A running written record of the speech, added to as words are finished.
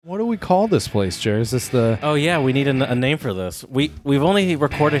we call this place, Jerry? Is this the... Oh, yeah, we need a name for this. We've only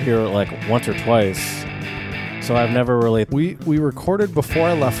recorded here like once or twice, so I've never really... We recorded before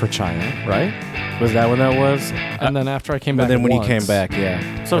I left for China, right? Was that when that was? And then after I came back And then when once, you came back,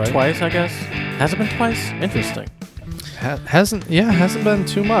 yeah. So right? Twice, I guess? Has it been twice? Interesting. Hasn't been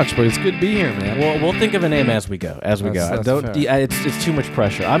too much, but it's good to be here, man. We'll think of a name as we go. That's fair. It's too much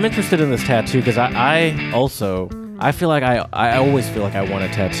pressure. I'm interested in this tattoo because I feel like I always feel like I want a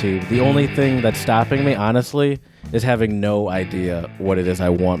tattoo. The only thing that's stopping me, honestly, is having no idea what it is I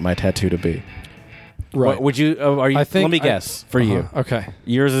want my tattoo to be. Right. Would you? Are you? Let me guess for you. Okay.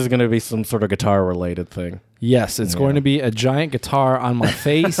 Yours is going to be some sort of guitar related thing. Yes, it's going to be a giant guitar on my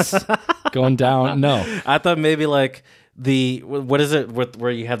face going down. No, I thought maybe like what is it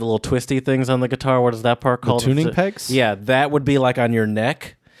where you have the little twisty things on the guitar? What is that part called? The tuning pegs? Yeah, that would be like on your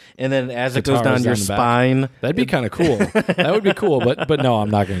neck. And then as it goes down your spine, that'd be kind of cool. That would be cool, but no, I'm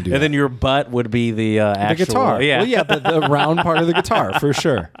not going to do that. And then your butt would be the actual guitar. Yeah, well, yeah, the round part of the guitar for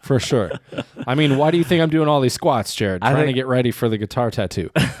sure. I mean, why do you think I'm doing all these squats, Jared? Trying to get ready for the guitar tattoo.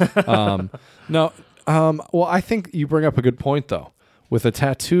 No, well, I think you bring up a good point though. With a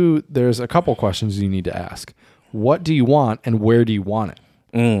tattoo, there's a couple questions you need to ask. What do you want, and where do you want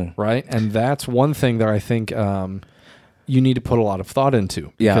it? Right, and that's one thing that I think. You need to put a lot of thought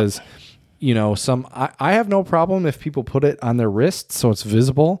into because, I have no problem if people put it on their wrist so it's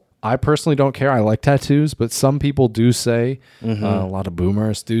visible. I personally don't care. I like tattoos, but some people do say, a lot of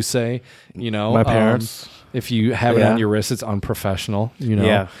boomers do say, my parents, if you have it on your wrist, it's unprofessional.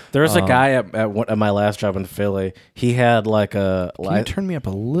 Yeah, there's a guy at my last job in Philly. He had like a. Can you turn me up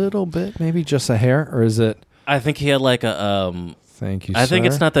a little bit, maybe just a hair, or is it? I think he had like a. Thank you, I think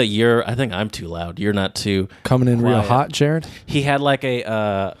sir. It's not that I think I'm too loud. You're not too... Coming in quiet. real hot, Jared? He had like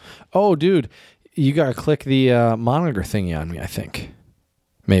a... Oh, dude. You got to click the monitor thingy on me, I think.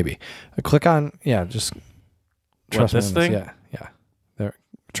 Maybe. Click on... Yeah, just... Trust this thing? Yeah. There.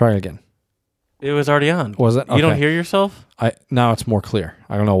 Try it again. It was already on. Was it? Okay. You don't hear yourself? Now it's more clear.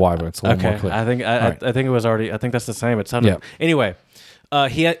 I don't know why, but it's a little more clear. I think it was already... I think that's the same. It sounded... Yeah. Anyway...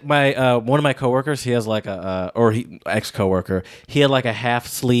 he had one of my coworkers. He has like ex-coworker. He had like a half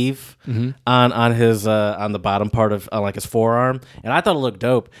sleeve on his on the bottom part of like his forearm, and I thought it looked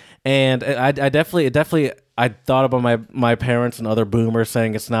dope. And I definitely I thought about my parents and other boomers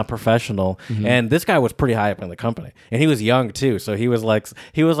saying it's not professional. And this guy was pretty high up in the company, and he was young too. So he was like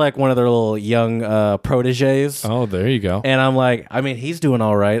one of their little young proteges. Oh, there you go. And I'm like, I mean, he's doing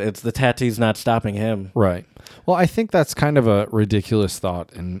all right. It's the tattoo's not stopping him. Right. Well, I think that's kind of a ridiculous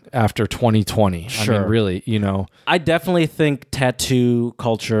thought. And after 2020, sure. I mean, really, I definitely think tattoo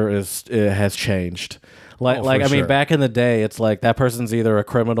culture has changed. I mean, back in the day, it's like that person's either a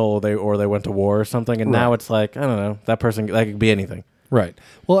criminal or they went to war or something, and now it's like, I don't know, that could be anything. Right.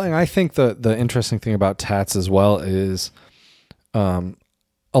 Well, and I think the interesting thing about tats as well is, a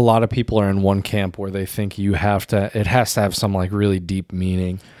lot of people are in one camp where they think it has to have some like really deep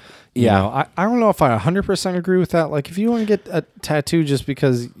meaning. I don't know if I 100% agree with that. Like, if you want to get a tattoo just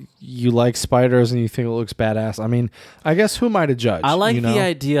because you like spiders and you think it looks badass, I mean, I guess who am I to judge? I like the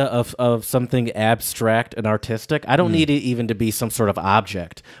idea of something abstract and artistic. I don't need it even to be some sort of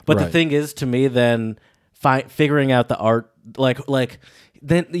object. But the thing is, to me, then figuring out the art, like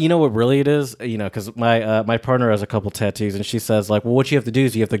then you know what really it is, because my partner has a couple tattoos, and she says like, well, what you have to do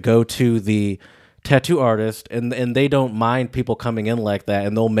is you have to go to the tattoo artist, and they don't mind people coming in like that,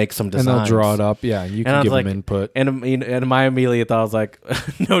 and they'll make some designs. And they'll draw it up, yeah, and you can give them input. And my immediate thought was like,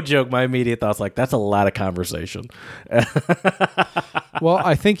 no joke, my immediate thought was like, that's a lot of conversation. Well,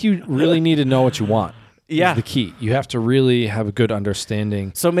 I think you really need to know what you want. Yeah, is the key. You have to really have a good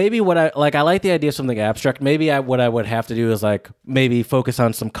understanding. So maybe I like the idea of something abstract. Maybe what I would have to do is like maybe focus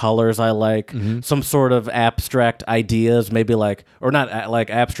on some colors I like, some sort of abstract ideas. Maybe like, or not like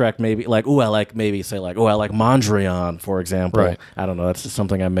abstract. Maybe like, I like Mondrian, for example. Right. I don't know. That's just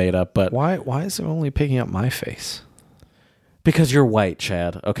something I made up. But why is it only picking up my face? Because you're white,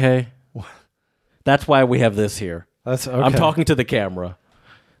 Chad. Okay. That's why we have this here. That's okay. I'm talking to the camera.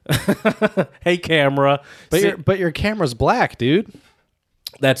 Hey, camera. But your camera's black, dude.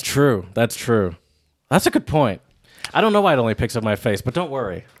 That's true. That's a good point. I don't know why it only picks up my face, but don't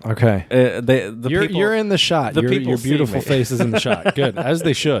worry. Okay. You're in the shot. Your beautiful face is in the shot. Good, as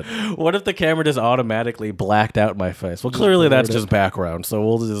they should. What if the camera just automatically blacked out my face? Well, clearly that's just background, so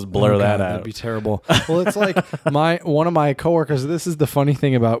we'll just blur that out. That'd be terrible. Well, it's like one of my coworkers. This is the funny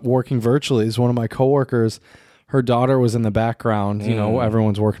thing about working virtually is one of my coworkers. Her daughter was in the background.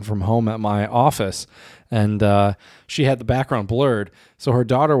 Everyone's working from home at my office, and she had the background blurred. So her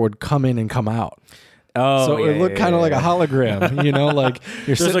daughter would come in and come out. Oh, so it looked kind of like a hologram. You know, like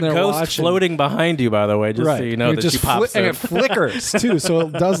you're There's a sitting there ghost watching. floating behind you, by the way, just so you know It that just she pops and in. it flickers too, so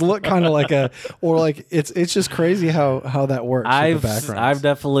it does look kind of like it's just crazy how that works. With the backgrounds. I've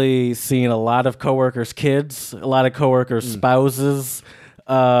definitely seen a lot of coworkers' kids, a lot of coworkers' spouses,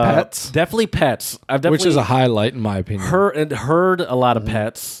 pets, definitely pets. I've definitely which is a highlight in my opinion. heard a lot of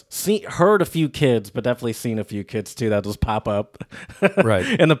pets, heard a few kids, but definitely seen a few kids too that just pop up, Right.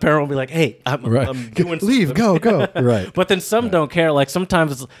 And the parent will be like, "Hey, I'm doing leave, something." go, right. But then some don't care. Like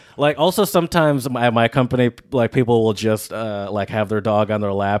sometimes at my company, like people will just like have their dog on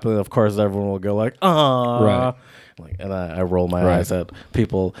their lap, and of course everyone will go like, "Ah," Right. like, and I roll my eyes at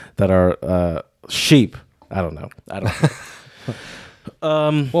people that are sheep. I don't know.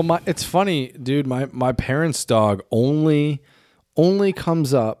 Well, it's funny, dude. My parents' dog only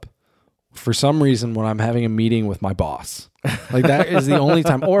comes up for some reason when I'm having a meeting with my boss. Like that is the only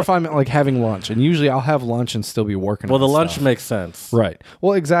time, or if I'm like having lunch, and usually I'll have lunch and still be working. Well, the on lunch stuff. makes sense, Right?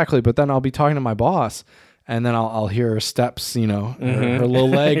 Well, exactly. But then I'll be talking to my boss, and then I'll hear her steps, you know, her little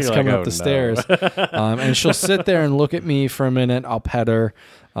legs You're coming like, up the "Oh, stairs, and she'll sit there and look at me for a minute. I'll pet her.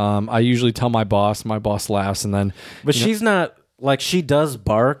 I usually tell my boss. My boss laughs, and then. but she's not like she does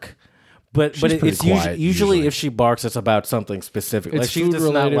bark. But pretty it's quiet, usually if she barks, it's about something specific. It's like she's food just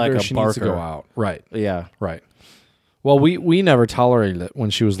related, not like or a she barker. needs to go out. Right. Yeah. Right. Well, we never tolerated it when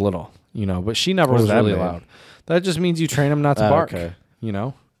she was little, you know, but she never What was does that really mean? loud. That just means you train them not to bark. Okay. You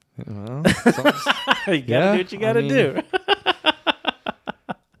know. Well, You gotta Yeah, do what you gotta I mean- do.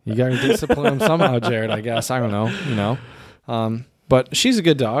 you got to discipline them somehow, Jared. I guess I don't know. You know. But she's a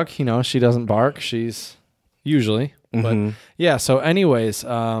good dog. You know, she doesn't bark. She's usually. But yeah. So, anyways,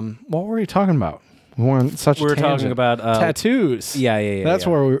 what were we talking about? We were on such. We were a tangent. talking about tattoos. Yeah. That's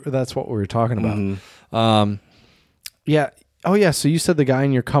that's what we were talking about. Yeah. Oh yeah. So you said the guy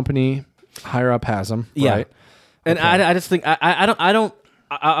in your company higher up has them. Yeah. Right? And Okay. I just think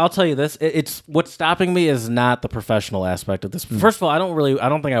I'll tell you this. It's what's stopping me is not the professional aspect of this. First of all, I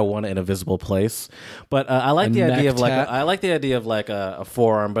don't think I want it in a visible place. But I like A the idea neck of like tat? I like the idea of like a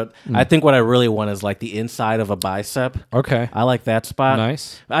forearm. But I think what I really want is like the inside of a bicep. Okay. I like that spot.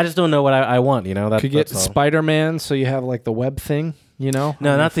 Nice. I just don't know what I want. You know, Could get that's all. Spider-Man, so you have like the web thing. You know.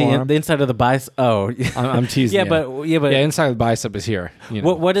 No, on not your forearm. the inside of the bicep. Oh, I'm teasing. yeah, you. but Yeah, inside the bicep is here. You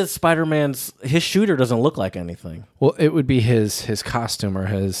know. what is Spider-Man's? His shooter doesn't look like anything. Well, it would be his costume or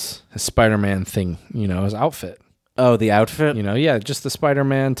his Spider-Man thing. You know, his outfit. Oh, the outfit. You know, yeah, just the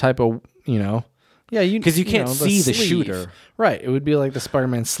Spider-Man type of. You know. Yeah, Because you can't know, see the sleeve. shooter. Right. It would be like the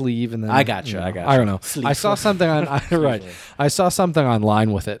Spider-Man sleeve, and then I got you. know, I got I you. don't know. Sleeve. I saw something on. Right. I saw something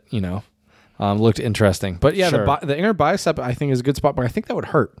online with it. You know, looked interesting. But yeah, Sure. the inner bicep I think is a good spot, but I think that would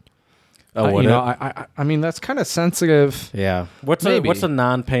hurt. Oh, would you it? know, I mean that's kind of sensitive. Yeah. What's Maybe. a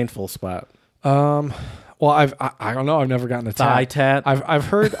non-painful spot? Well, I don't know. I've never gotten a Thigh tat. tat. I've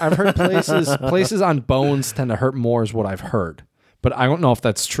heard places on bones tend to hurt more is what I've heard, but I don't know if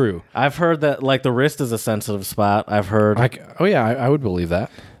that's true. I've heard that like the wrist is a sensitive spot. I've heard. I would believe that.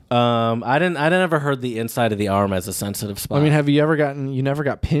 I didn't ever heard the inside of the arm as a sensitive spot. I mean, have you never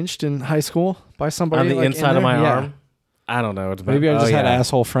got pinched in high school by somebody on the like, inside in of there? my Yeah. arm. I don't know. It's Maybe I oh, just had yeah.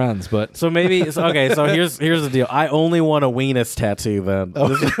 asshole friends, but So maybe okay. So here's the deal. I only want a weenus tattoo then.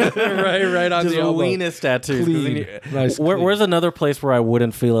 right on Just the a elbow. weenus tattoo. Clean. Nice, clean. Where's another place where I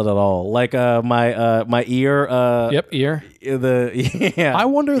wouldn't feel it at all? Like my ear. Yep, ear. Yeah. I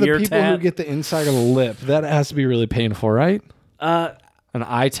wonder the ear people tat. who get the inside of the lip. That has to be really painful, right? An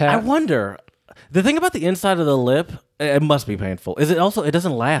eye tat. I wonder. The thing about the inside of the lip, it must be painful. Is it also? It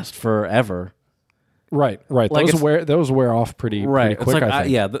doesn't last forever. Right. Like those wear off pretty Right. quick. It's like I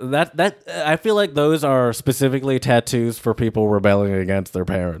think. yeah. That I feel like those are specifically tattoos for people rebelling against their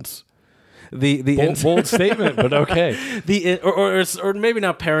parents. Bold statement, but okay. Or maybe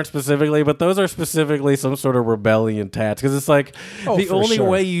not parents specifically, but those are specifically some sort of rebellion tats because it's like the for only sure.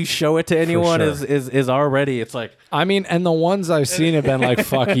 way you show it to anyone sure. is already it's like I mean, and the ones I've seen have been like,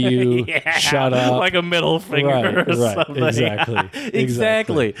 "Fuck you, yeah, shut up," like a middle finger or something. Exactly.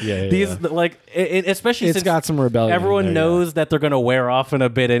 Exactly. Yeah. These like especially It's since got some rebellion. everyone in there, knows that they're going to wear off in a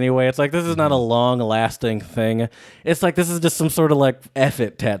bit anyway. It's like this is not a long lasting thing. It's like this is just some sort of like F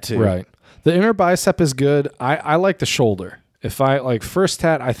it tattoo. yeah. Right. The inner bicep is good. I like the shoulder. If I like first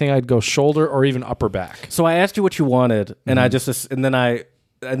tat, I think I'd go shoulder or even upper back. So I asked you what you wanted, and then I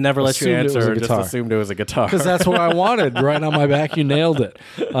never let you Assumed it was answer. a Just guitar. assumed it was a guitar. Because that's what I wanted. Right on my back, you nailed it.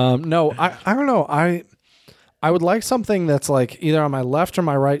 No, I don't know. I would like something that's like either on my left or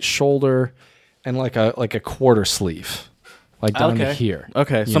my right shoulder, and like a quarter sleeve, like down to here.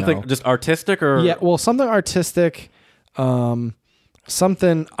 Okay, you something know? just artistic or Yeah, well, something artistic.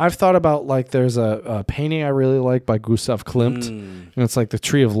 something I've thought about, like there's a painting I really like by Gustav Klimt, and it's like the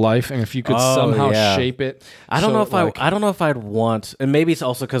Tree of Life, and if you could somehow shape it, I don't know if I'd want, and maybe it's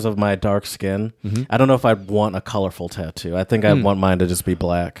also because of my dark skin. I don't know if I'd want a colorful tattoo. I think I'd want mine to just be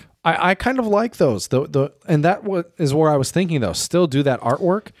black. I kind of like those, and that is where I was thinking though. Still do that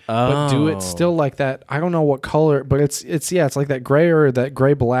artwork, but do it still like that. I don't know what color, but it's like that gray or that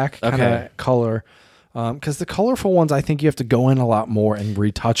gray black kind of color. Because the colorful ones, I think you have to go in a lot more and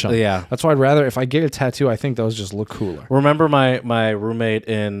retouch them. Yeah, that's why I'd rather, if I get a tattoo, I think those just look cooler. Remember my roommate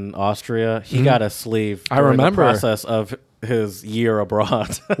in Austria? He got a sleeve. I remember the process of his year abroad,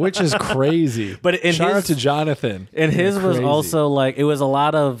 which is crazy. But shout out to Jonathan. And his was also like, it was a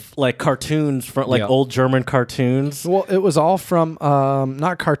lot of like cartoons from like old German cartoons. Well, it was all from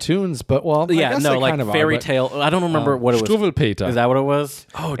not cartoons, but I guess like kind of fairy tale. I don't remember what it was. Struwwelpeter. Is that what it was?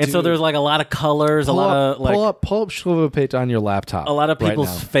 Oh, and so there's like a lot of colors, pull up Struwwelpeter on your laptop. A lot of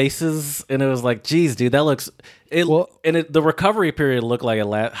people's faces, and it was like, geez, dude, that looks. The recovery period looked like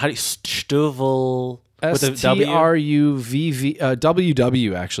how do you Stuvel. STRUVV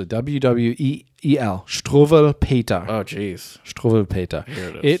actually WWEEL Struwwelpeter. Oh jeez, Struwwelpeter. Here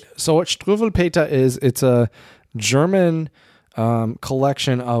it is. So what Struwwelpeter is? It's a German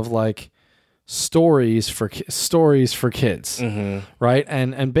collection of like stories for kids, right?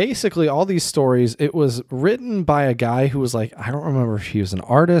 And basically all these stories. It was written by a guy who was like, I don't remember if he was an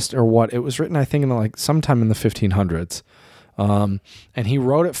artist or what. It was written, I think, in like sometime in the 1500s. And he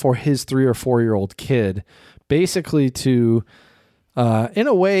wrote it for his 3 or 4 year old kid, basically to, in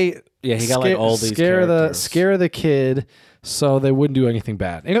a way, he got like all these scare the kid so they wouldn't do anything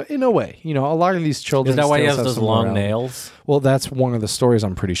bad. In a way, a lot of these children. Is that why he has those long nails? Well, that's one of the stories.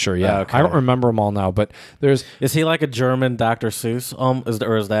 I'm pretty sure. Yeah, okay. I don't remember them all now, but there's. Is he like a German Dr. Seuss?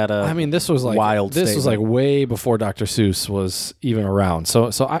 Is that a? I mean, this was like wild. This was like way before Dr. Seuss was even around.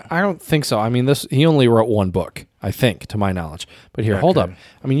 So I don't think so. I mean, he only wrote one book, I think, to my knowledge. But here, hold up.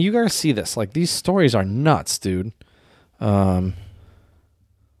 I mean, you gotta see this. Like, these stories are nuts, dude.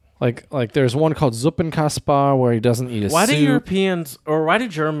 Like there's one called Suppenkaspar where he doesn't eat his Why soup. do Europeans, or why do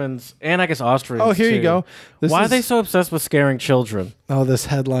Germans, and I guess Austrians Oh, here too, you go. Why are they so obsessed with scaring children? Oh, this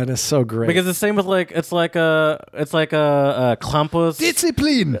headline is so great. Because the same with it's like a Krampus.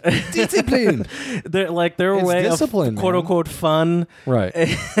 Discipline. They're their way of quote unquote fun, right?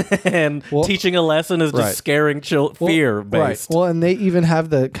 And teaching a lesson is just scaring fear based. Right. Well, and they even have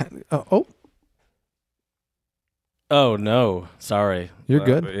the Oh no! Sorry, you're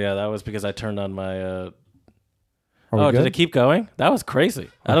good. Yeah, that was because I turned on my. Did it keep going? That was crazy.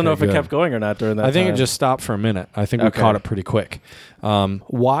 I don't know if it kept going or not during that. I think time. it just stopped for a minute. I think we caught it pretty quick.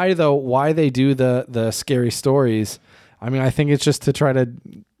 Why though? Why they do the scary stories? I mean, I think it's just to try to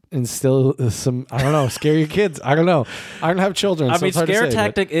instill some, I don't know, scary kids. I don't know. I don't have children. I mean, scare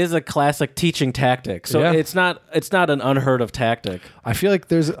tactic is a classic teaching tactic. So it's not an unheard of tactic. I feel like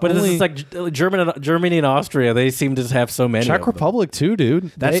there's But this is like Germany and Austria. They seem to have so many. Czech Republic too,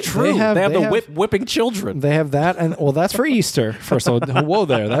 dude. That's true. They have whipping children. They have that, and that's for Easter. First of all, whoa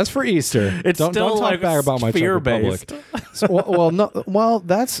there, that's for Easter. Don't talk bad about my Czech Republic. That's okay. Oh no,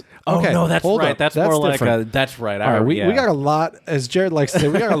 that's right. That's more different. like that's right. All right, we got a lot, as Jared likes to say,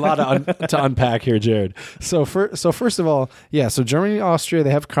 we got a lot to unpack here, Jared. So first of all, so Germany and Austria,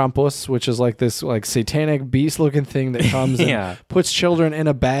 they have Krampus, which is like this like satanic beast looking thing that comes and puts children in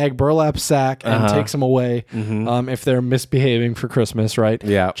a burlap sack and takes them away if they're misbehaving for Christmas, right?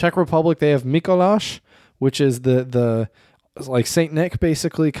 Yeah. Czech Republic, they have Mikuláš, which is the like Saint Nick,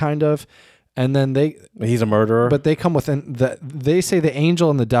 basically, kind of. And then he's a murderer, but they come within they say the angel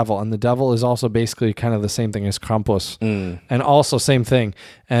and the devil is also basically kind of the same thing as Krampus, and also same thing.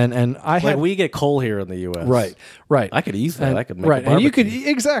 And we get coal here in the U.S. Right. I could ease that. I could make right, a barbecue. And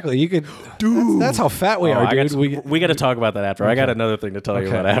you could dude. That's how fat we are, dude. We got to talk about that after. Okay. I got another thing to tell you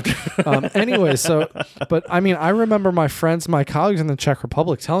about after. Anyway, but I mean, I remember my friends, my colleagues in the Czech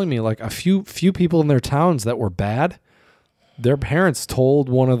Republic telling me like a few people in their towns that were bad. Their parents told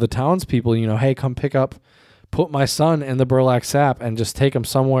one of the townspeople, hey, come put my son in the burlap sack and just take him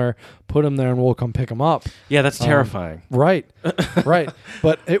somewhere, put him there, and we'll come pick him up. Yeah, that's terrifying. Right.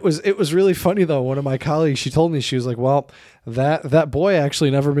 But it was really funny though. One of my colleagues, she told me, she was like, well, that boy actually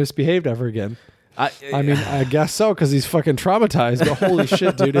never misbehaved ever again. I mean, I guess so, because he's fucking traumatized. But holy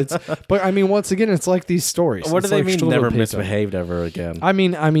shit, dude! But I mean, once again, it's like these stories. What do they mean? Never misbehaved ever again? I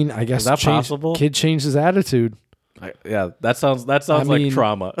mean, I guess is that possible? Kid changed his attitude. That sounds like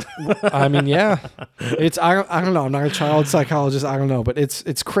trauma. I mean, yeah, I don't know. I'm not a child psychologist. I don't know, but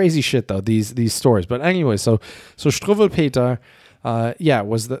it's crazy shit though. These stories. But anyway, so Struwwelpeter,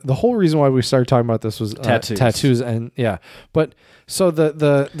 was the whole reason why we started talking about this was tattoos, and but so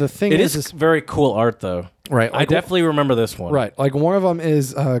the thing is very cool art though. Right, I definitely remember this one. Right, like one of them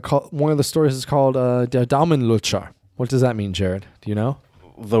is one of the stories is called Der Daumenlutscher. What does that mean, Jared? Do you know?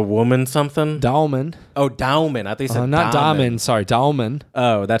 The woman something? Daumen. Oh, Daumen. I think you said not Daumen. Sorry, Daumen.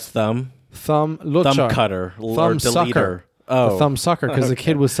 Oh, that's thumb. Thumb Lutscher. Thumb cutter. Thumb sucker. Oh. The thumb sucker, because the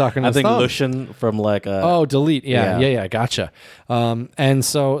kid was sucking his thumb. I think Lushen from like a... Oh, delete. Yeah, gotcha. And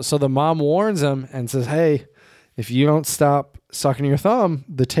so the mom warns him and says, hey, if you don't stop sucking your thumb,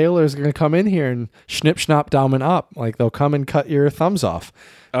 the tailor is going to come in here and snip, schnapp, Daumen up. Like, they'll come and cut your thumbs off.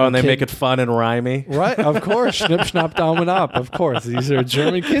 Oh, and they make it fun and rhymey? Right, of course. Snip, schnapp, Daumen up. Of course. These are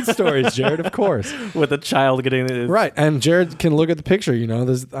German kid stories, Jared, of course. With a child getting it. Right, and Jared can look at the picture,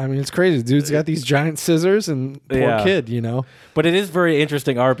 it's crazy. Dude's got these giant scissors and poor kid, But it is very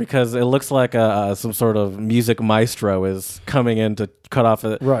interesting art because it looks like some sort of music maestro is coming in to cut off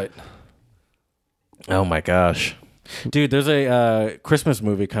it. Right. Oh, my gosh. Dude, there's a Christmas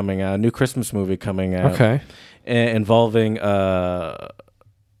movie coming out, a new Christmas movie coming out. Okay. Involving...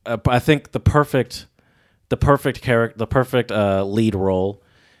 I think the perfect character, the perfect lead role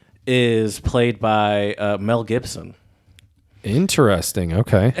is played by Mel Gibson. Interesting.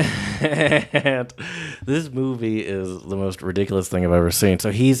 Okay. And this movie is the most ridiculous thing I've ever seen.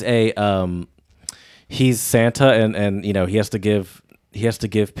 So he's he's Santa, and he has to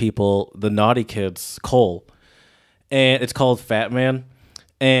give people, the naughty kids, coal, and it's called Fat Man,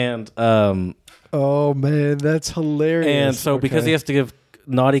 and oh man, that's hilarious. And so because he has to give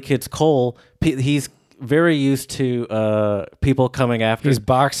naughty kids coal, he's very used to people coming after. He's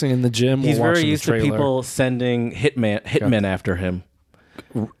boxing in the gym. He's very used to people sending hitmen after him.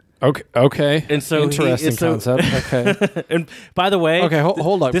 Okay. And so interesting concept. Okay. And by the way, okay,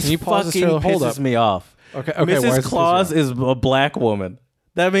 hold up. This Can you pause this trailer? Hold up. Pisses me off. Okay. Mrs. Claus is a black woman.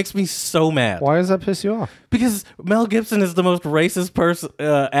 That makes me so mad. Why does that piss you off? Because Mel Gibson is the most racist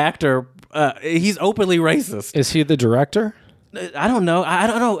actor. He's openly racist. Is he the director? I don't know.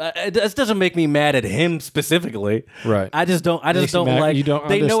 This doesn't make me mad at him specifically. Right. I just don't like. You don't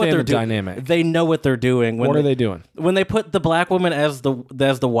they understand know what they're the doing. dynamic. They know what they're doing. What are they doing? When they put the black woman as the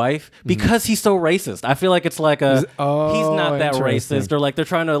wife, because he's so racist. I feel like it's like he's not that racist, or like they're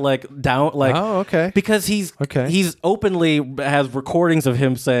trying to down. Oh, okay. Because he's openly has recordings of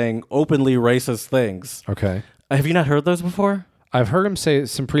him saying openly racist things. Okay. Have you not heard those before? I've heard him say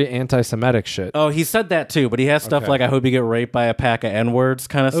some pretty anti-Semitic shit. Oh, he said that too, but he has stuff like, I hope you get raped by a pack of N-words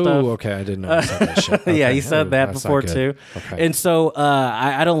kind of stuff. Oh, okay. I didn't know he said that shit. Okay. Yeah, he said that before too. Okay. And so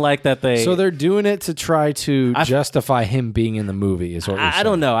I don't like that they... So they're doing it to try to justify him being in the movie is what you're saying. I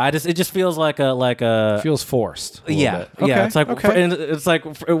don't know. It just feels like a... It feels forced. Yeah. Okay. Yeah. It's like,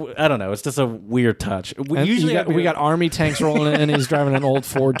 I don't know. It's just a weird touch. We got army tanks rolling in. He's driving an old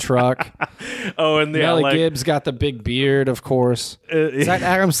Ford truck. Oh, and Mel Gibbs got the big beard, of course. Is that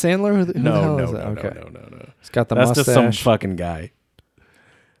Adam Sandler? Who the hell is that? No. He's got the That's mustache. Just some fucking guy.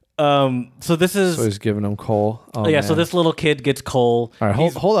 So this is. So he's giving him coal. Oh, yeah. Man. So this little kid gets coal. All right,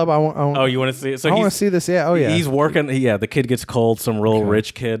 hold up. I want. Oh, you want to see it? So I want to see this. Yeah. Oh, yeah. He's working. Yeah. The kid gets coal. Some real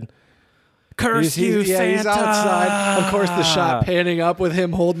rich kid. Curse you, Santa! He's outside. Of course, the shot panning up with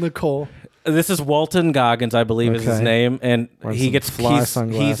him holding the coal. This is Walton Goggins, I believe, is his name, and he gets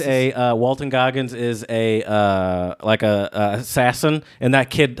sunglasses. He's a Walton Goggins is a assassin, and that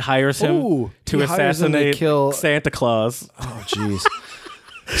kid hires him to assassinate Santa Claus. Oh, jeez.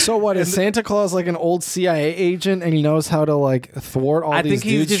 So what is Santa Claus like an old CIA agent, and he knows how to thwart all these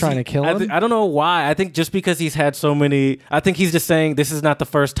dudes trying to kill him? I don't know why. I think just because he's had so many. I think he's just saying this is not the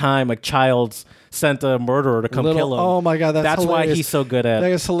first time a child's sent a murderer to come kill him. Oh my god, that's hilarious. Why he's so good at.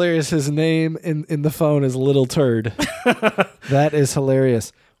 That is hilarious. His name in the phone is Little Turd. That is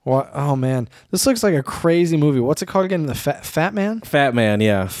hilarious. Oh man, this looks like a crazy movie. What's it called again? The Fat Man. Fat Man,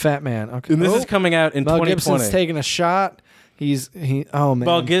 yeah. Fat Man. Okay. And this is coming out in 2020. Mel Gibson's taking a shot. Oh man.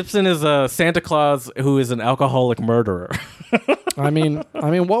 Mel Gibson is a Santa Claus who is an alcoholic murderer. I mean,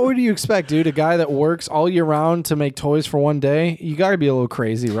 what would you expect, dude? A guy that works all year round to make toys for one day? You got to be a little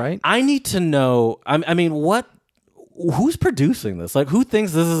crazy, right? I need to know. I mean, who's producing this? Like, who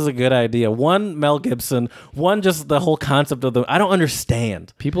thinks this is a good idea? One, Mel Gibson. One, just the whole concept of I don't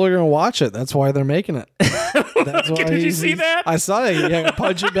understand. People are gonna watch it. That's why they're making it. That's why Did you see that? I saw it. He had a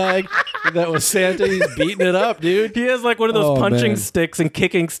punching bag that was Santa. He's beating it up, dude. He has like one of those punching sticks and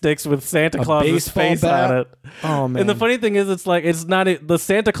kicking sticks with Santa Claus's face on it. Oh man! And the funny thing is, it's not the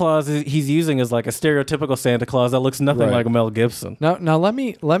Santa Claus he's using is like a stereotypical Santa Claus that looks nothing like Mel Gibson. Now let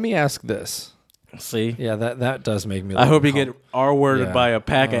me ask this. See? Yeah, that does make me. I hope you get R-worded by a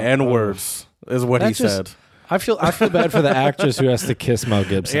pack of N-words. Is what he said. I feel bad for the actress who has to kiss Mel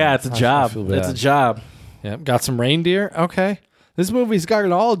Gibson. Yeah, it's a job. It's a job. Yeah, got some reindeer. Okay, this movie's got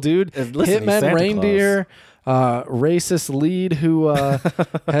it all, dude. Listen, Hitman, reindeer, racist lead who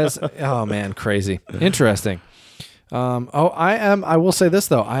has. Oh man, crazy. Interesting. I will say this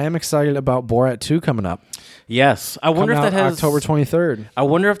though. I am excited about Borat 2 coming up. Yes, I wonder if that has October 23rd. I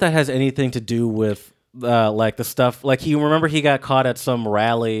wonder if that has anything to do with like the stuff. Like he got caught at some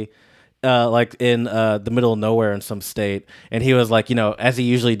rally. Like in the middle of nowhere in some state, and he was like, as he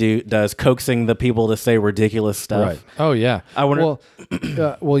usually does, coaxing the people to say ridiculous stuff. Right. Oh yeah. I wonder.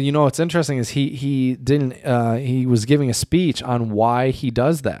 Well, what's interesting is he didn't. He was giving a speech on why he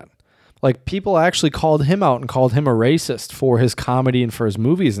does that. Like people actually called him out and called him a racist for his comedy and for his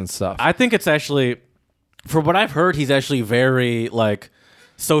movies and stuff. I think it's actually, from what I've heard, he's actually very like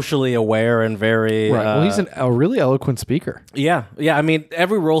socially aware and very right. Well, he's a really eloquent speaker. Yeah. I mean,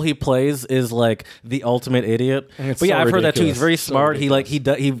 every role he plays is like the ultimate idiot. But yeah, I've heard that too. He's very smart.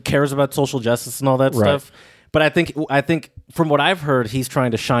 He cares about social justice and all that stuff. But I think from what I've heard, he's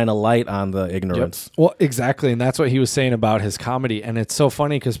trying to shine a light on the ignorance. Yep. Well, exactly, and that's what he was saying about his comedy. And it's so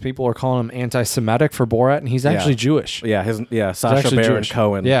funny because people are calling him anti-Semitic for Borat, and he's actually Jewish. Yeah, Sacha Baron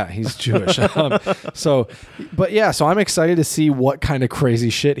Cohen. Yeah, he's Jewish. So I'm excited to see what kind of crazy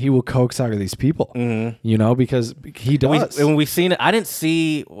shit he will coax out of these people. Mm-hmm. Because he does. When we've seen it, I didn't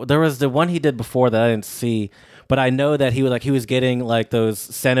see. There was the one he did before that I didn't see, but I know that he was getting like those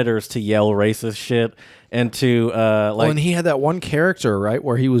senators to yell racist shit. And to and he had that one character, right,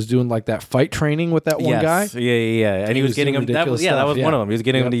 where he was doing like that fight training with that one guy. Yeah. And he was getting him. That was one of them. He was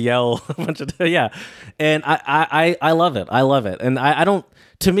getting him to yell a bunch of And I love it. I love it. And I don't.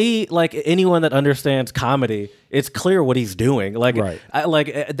 To me, like anyone that understands comedy, it's clear what he's doing. Like, right.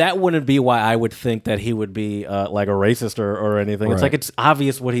 That wouldn't be why I would think that he would be like a racist or anything. Right. It's like it's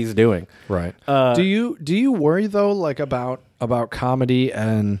obvious what he's doing. Right. Do you worry though, like about comedy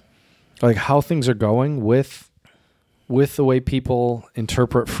and like how things are going with the way people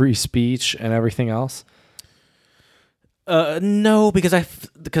interpret free speech and everything else? No, because I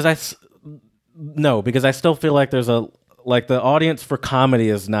still feel like there's the audience for comedy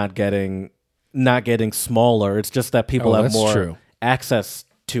is not getting smaller. It's just that people have more access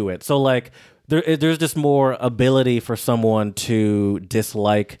to it. So like there's just more ability for someone to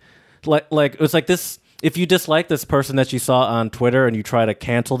dislike. Like it's like this. If you dislike this person that you saw on Twitter and you try to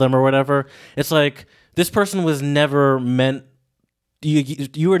cancel them or whatever, it's like this person was never meant.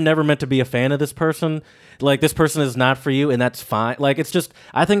 You were never meant to be a fan of this person. Like this person is not for you, and that's fine. Like it's just.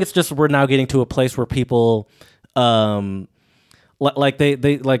 I think it's just we're now getting to a place where people, like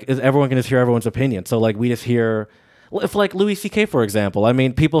they like everyone can just hear everyone's opinion. So like we just hear. If like Louis C.K. for example, I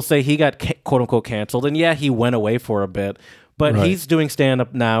mean, people say he got quote unquote canceled, and yeah, he went away for a bit. But he's doing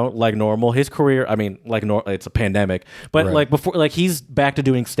stand-up now like normal. His career, I mean, like it's a pandemic. But like before, like he's back to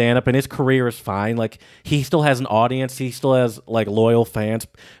doing stand-up and his career is fine. Like he still has an audience. He still has like loyal fans,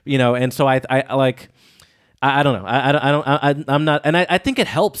 And so I don't know. I'm not, and I think it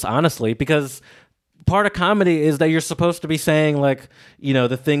helps honestly because part of comedy is that you're supposed to be saying like,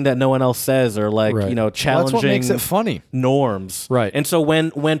 the thing that no one else says or like, challenging. Well, that's what makes it funny. Norms. Right. And so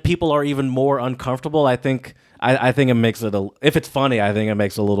when people are even more uncomfortable, I think it makes it if it's funny, I think it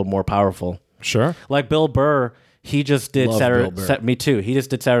makes it a little more powerful. Sure. Like Bill Burr, he just did me too. He just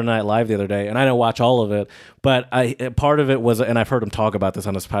did Saturday Night Live the other day, and I didn't watch all of it, but part of it was, and I've heard him talk about this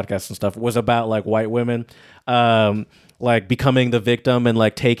on his podcast and stuff, was about like white women, like becoming the victim and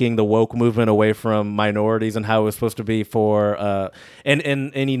like taking the woke movement away from minorities and how it was supposed to be for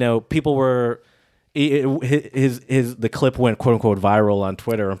and people were. The clip went quote unquote viral on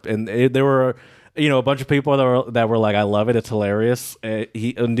Twitter, and there were a bunch of people that were like, I love it, it's hilarious. A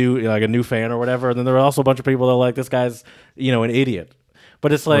new fan or whatever, and then there were also a bunch of people that were like, this guy's an idiot.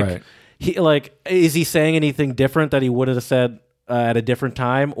 But it's like is he saying anything different that he would have said at a different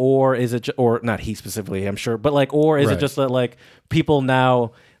time, or is it or not he specifically? I'm sure, but like, or is it just that like people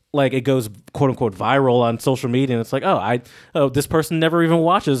now. Like it goes quote unquote viral on social media, and it's like, this person never even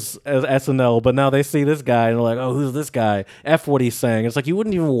watches SNL, but now they see this guy and they're like, oh, who's this guy? F what he's saying. It's like you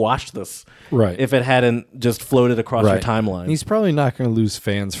wouldn't even watch this, if it hadn't just floated across your timeline. He's probably not going to lose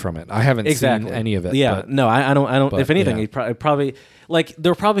fans from it. I haven't seen any of it. Yeah, no, I don't. But, if anything, he probably. Like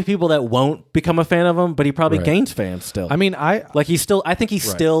there are probably people that won't become a fan of him, but he probably gains fans still. I mean, I think he's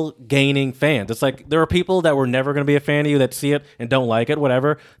still gaining fans. It's like there are people that were never going to be a fan of you that see it and don't like it,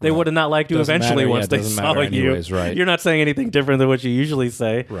 whatever. They would have not liked you eventually once they saw you. Anyways, right. You're not saying anything different than what you usually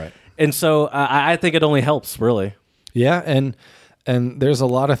say. Right. And so I think it only helps, really. Yeah, and there's a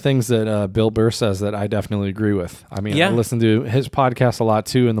lot of things that Bill Burr says that I definitely agree with. I mean, I listen to his podcast a lot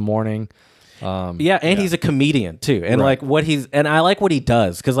too in the morning. Yeah, and he's a comedian too, and like I like what he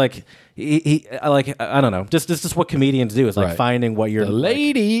does because like I don't know, just what comedians do is like finding what you're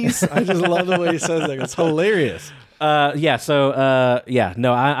ladies. I just love the way he says that. It's hilarious.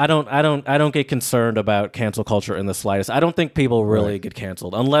 No, I don't get concerned about cancel culture in the slightest. I don't think people really get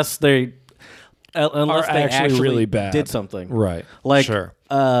canceled unless they actually really bad did something. Right. Like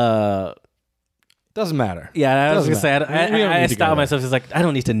doesn't matter. Yeah, I was gonna say I stopped myself. It's like I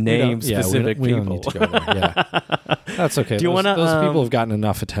don't need to name specific people. We don't need to go there. Yeah, that's okay. Do you want to? Those people have gotten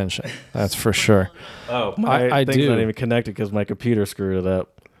enough attention. That's for sure. Oh, my thing's not even connected because my computer screwed it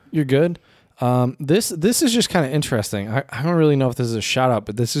up. You're good. This is just kind of interesting. I don't really know if this is a shout out,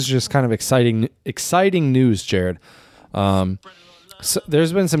 but this is just kind of exciting news, Jared. So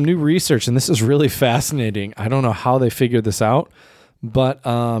there's been some new research, and this is really fascinating. I don't know how they figured this out, but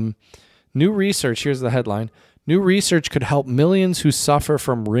new research, here's the headline. New research could help millions who suffer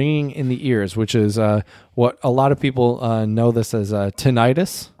from ringing in the ears, which is what a lot of people know this as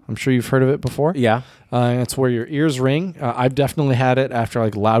tinnitus. I'm sure you've heard of it before. Yeah. It's where your ears ring. I've definitely had it after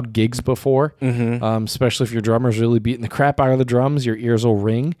like loud gigs before, especially if your drummer's really beating the crap out of the drums, your ears will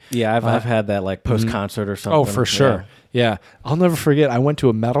ring. Yeah, I've had that like post-concert or something. Oh, for sure. Yeah. I'll never forget. I went to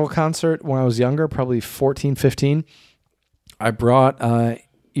a metal concert when I was younger, probably 14, 15. I brought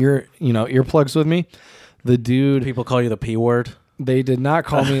earplugs with me. The dude... People call you the P word? They did not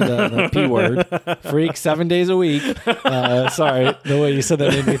call me the P word. Freak 7 days a week. Sorry, the way you said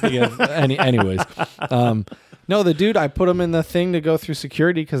that made me think of... Anyways. No, the dude, I put him in the thing to go through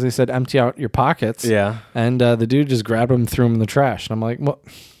security because they said empty out your pockets. Yeah. And the dude just grabbed him and threw him in the trash. And I'm like, what?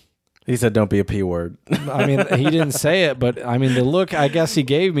 He said, "Don't be a P word." I mean, he didn't say it, but I mean, the look I guess he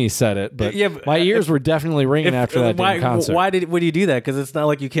gave me said it. But my ears were definitely ringing after that damn concert. Would you do that? Because it's not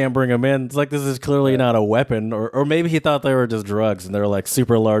like you can't bring them in. It's like this is clearly not a weapon, or maybe he thought they were just drugs and they're like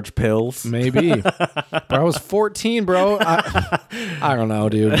super large pills. Maybe. But I was 14, bro. I don't know,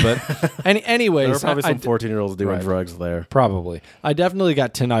 dude. But anyways, there were probably some 14-year-olds doing drugs there. Probably. I definitely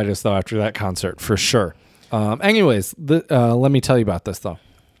got tinnitus though after that concert for sure. Anyways, let me tell you about this though.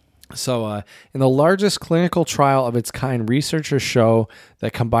 So in the largest clinical trial of its kind, researchers show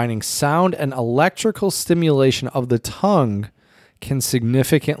that combining sound and electrical stimulation of the tongue can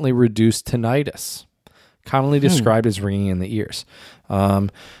significantly reduce tinnitus, commonly described as ringing in the ears.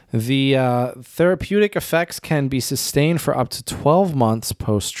 The therapeutic effects can be sustained for up to 12 months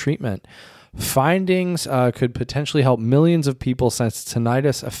post-treatment. Findings could potentially help millions of people since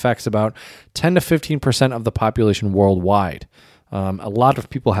tinnitus affects about 10 to 15% of the population worldwide. A lot of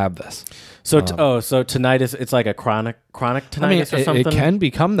people have this. So tinnitus, it's like a chronic tinnitus or something? It can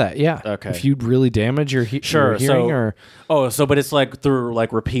become that, yeah. Okay. If you really damage your hearing but it's like through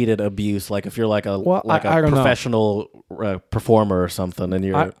like repeated abuse, like if you're like a professional performer or something and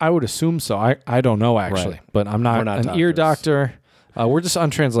you're... I would assume so. I don't know actually, but I'm not an ear doctor. We're just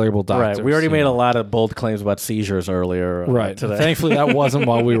untranslatable doctors. Right. We already made a lot of bold claims about seizures earlier. Today. Thankfully, that wasn't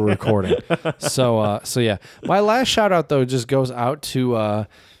while we were recording. So yeah. My last shout out though just goes out to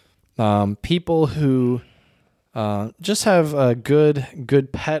people who just have a good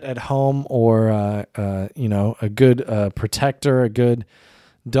pet at home, or a good protector, a good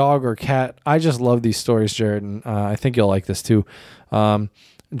dog or cat. I just love these stories, Jared, and I think you'll like this too.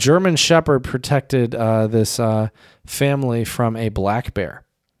 German Shepherd protected this family from a black bear.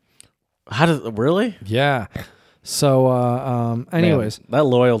 Really? Yeah. So, anyways. Man, that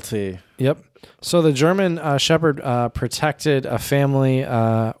loyalty. Yep. So the German Shepherd protected a family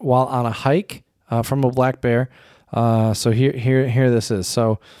while on a hike from a black bear. So here this is.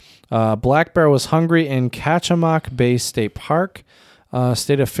 So black bear was hungry in Kachamak Bay State Park.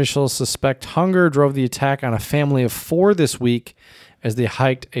 State officials suspect hunger drove the attack on a family of 4 this week as they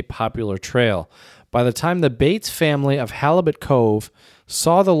hiked a popular trail. By the time the Bates family of Halibut Cove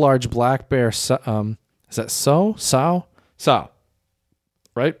saw the large black bear, is that sow?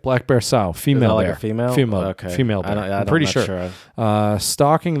 Right? Black bear sow, female bear. Like a female? Okay. Female bear. I'm pretty sure.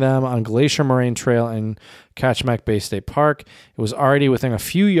 Stalking them on Glacier Moraine Trail in Kachamak Bay State Park. It was already within a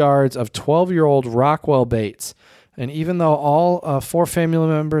few yards of 12-year-old Rockwell Bates. And even though all 4 family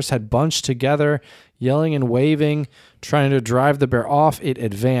members had bunched together, yelling and waving, trying to drive the bear off, it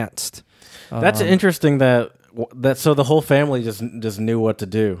advanced. That's interesting that so the whole family just knew what to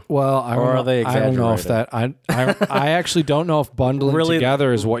do. Well, I don't know if that I actually don't know if bundling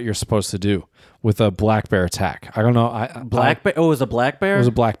together is what you're supposed to do with a black bear attack. I don't know. Bear? Oh, it was a black bear? It was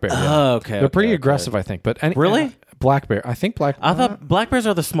a black bear. Yeah. Oh, okay. They're pretty aggressive, I think. But really? Black bear. I think I thought black bears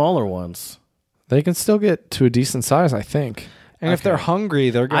are the smaller ones. They can still get to a decent size, I think. And if they're hungry,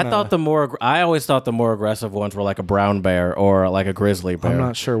 they're gonna... I always thought the more aggressive ones were like a brown bear or like a grizzly bear. I'm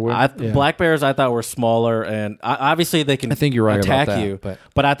not sure. Black bears I thought were smaller, and obviously they can I think you're right attack about that, you.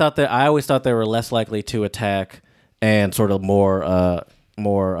 But I always thought they were less likely to attack and sort of more I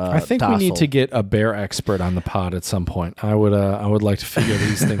think docile. we need to get a bear expert on the pod at some point. I would like to figure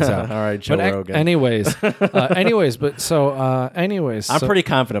these things out. All right, Joe Rogan. Anyways, I'm pretty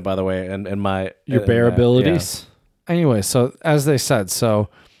confident, by the way, in my your bear abilities. Yeah. Anyway, so as they said, so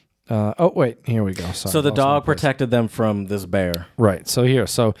here we go. So the dog protected them from this bear. Right. So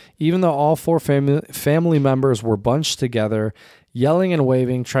even though all four family members were bunched together, yelling and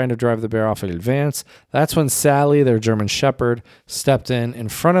waving, trying to drive the bear off in advance, that's when Sally, their German Shepherd, stepped in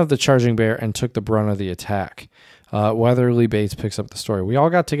front of the charging bear and took the brunt of the attack. Weatherly Bates picks up the story. We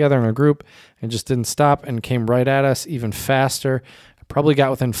all got together in a group and just didn't stop and came right at us even faster. Probably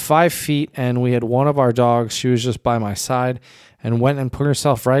got within 5 feet, and we had one of our dogs. She was just by my side and went and put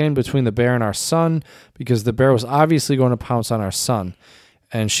herself right in between the bear and our son because the bear was obviously going to pounce on our son.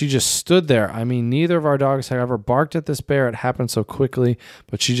 And she just stood there. I mean, neither of our dogs had ever barked at this bear. It happened so quickly,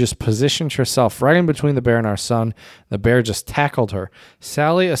 but she just positioned herself right in between the bear and our son. The bear just tackled her.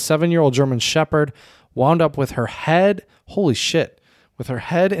 Sally, a 7-year-old German Shepherd, wound up with her head, with her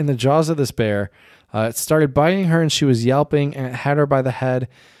head in the jaws of this bear. It started biting her, and she was yelping, and it had her by the head.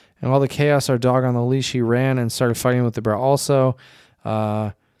 And while the chaos, our dog on the leash, he ran and started fighting with the bear also.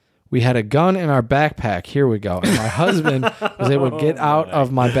 We had a gun in our backpack. Here we go. And my husband was able to get out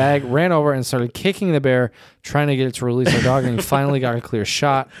of my bag, ran over, and started kicking the bear, trying to get it to release our dog, and he finally got a clear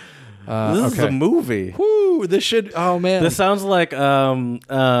shot. This is a movie. Woo! This should... Oh, man. This sounds like...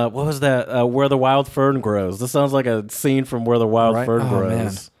 what was that? Where the Wild Fern Grows. This sounds like a scene from Where the Wild Fern Grows.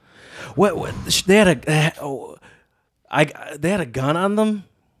 Man. What? They had a gun on them?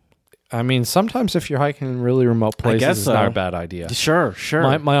 I mean, sometimes if you're hiking in really remote places, it's not a bad idea. Sure.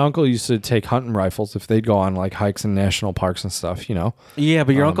 My uncle used to take hunting rifles if they'd go on like hikes in national parks and stuff, you know. Yeah,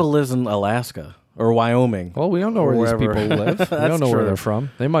 but your uncle lives in Alaska or Wyoming. Well, we don't know where these people live. We don't know where they're from.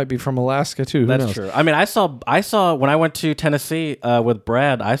 They might be from Alaska too. That's true. I mean, I saw when I went to Tennessee with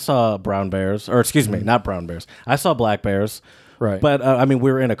Brad, I saw brown bears, or excuse me, not brown bears. I saw black bears. Right. But I mean,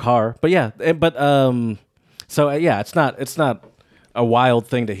 we were in a car. But yeah, it's not a wild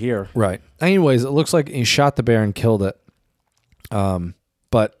thing to hear. Right. Anyways, it looks like he shot the bear and killed it.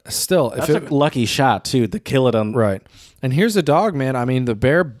 But still, that's a lucky shot too to kill it on. Right. And here's the dog, man. I mean, the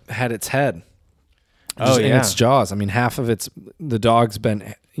bear had its head. In its jaws. I mean, half of the dog's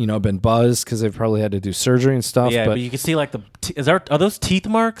been buzzed because they've probably had to do surgery and stuff. Yeah, but you can see like are those teeth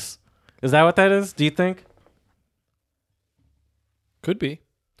marks? Is that what that is? Do you think? Could be.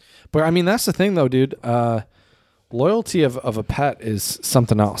 But I mean, that's the thing though, dude. Loyalty of a pet is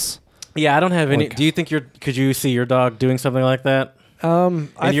something else. Yeah, I don't have any. Do you think could you see your dog doing something like that? And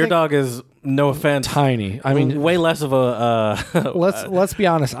your dog is, no offense, tiny. I mean, way less of a let's be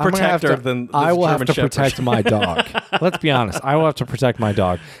honest. I will have to protect my dog. Let's be honest. I will have to protect my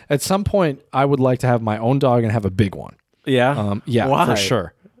dog. At some point, I would like to have my own dog and have a big one. Yeah. Yeah. Why? For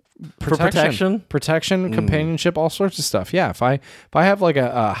sure. Protection, companionship, all sorts of stuff. Yeah, if I have like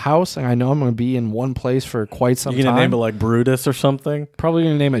a house and I know I'm going to be in one place for quite some time, you're going to name it like Brutus or something. Probably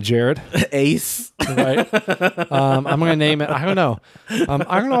going to name it Jared. Ace, right? I'm going to name it. I don't know.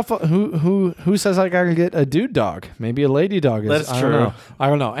 I don't know if who says I got to get a dude dog. Maybe a lady dog. That's true. I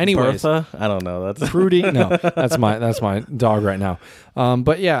don't know. Anyways, Bertha. I don't know. That's Prudy. No, that's my dog right now.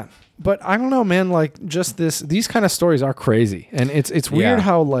 But yeah. But I don't know, man, like just these kind of stories are crazy. And it's weird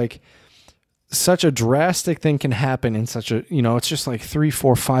how like such a drastic thing can happen in such a, it's just like 3,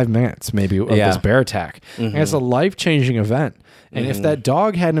 4, 5 minutes maybe of this bear attack. Mm-hmm. And it's a life-changing event. And if that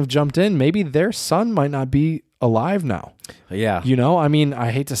dog hadn't have jumped in, maybe their son might not be alive now. Yeah. I mean, I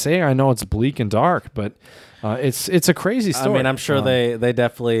hate to say it, I know it's bleak and dark, but it's a crazy story. I mean, I'm sure they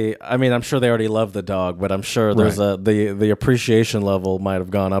definitely. I mean, I'm sure they already love the dog, but I'm sure there's the appreciation level might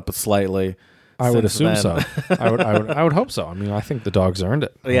have gone up slightly. I would assume so. I would hope so. I mean, I think the dog's earned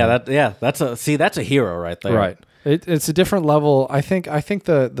it. Yeah, that's a hero right there. Right. It's a different level. I think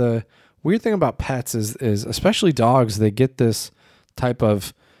the weird thing about pets is especially dogs. They get this type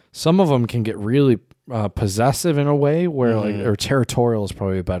of. Some of them can get really possessive in a way where or territorial is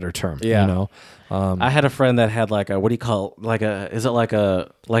probably a better term. Yeah. I had a friend that had like a, what do you call it? Is it like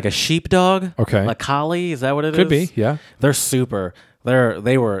a sheepdog? Okay. Like collie? Is that what it Could is? Could be, yeah. They're super.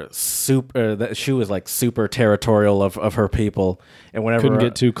 They were super. She was like super territorial of her people, and whenever couldn't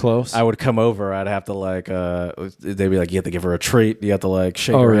get too close. I would come over. I'd have to like. They'd be like, you have to give her a treat. You have to like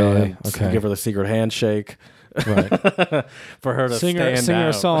shake her hand. Okay. Give her the secret handshake. Right. For her to sing stand her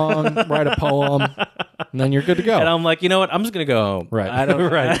a song, write a poem. and then you're good to go. And I'm like, you know what? I'm just gonna go home. Right. I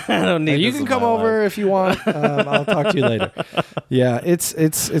don't. Right. I don't need. You this can in come my over life. if you want. I'll talk to you later. Yeah,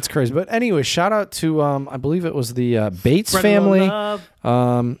 it's crazy. But anyway, shout out to I believe it was the Bates family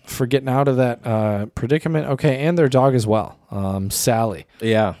for getting out of that predicament. Okay, and their dog as well, Sally.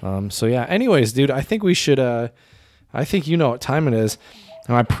 Yeah. So yeah. Anyways, dude, I think we should. I think you know what time it is.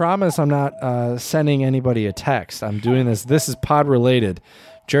 And I promise I'm not sending anybody a text. I'm doing this. This is pod related.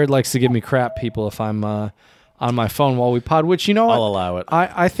 Jared likes to give me crap, people, if I'm on my phone while we pod, which, you know what? I'll allow it.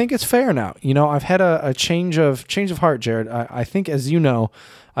 I think it's fair now. You know, I've had a change of heart, Jared. I think, as you know,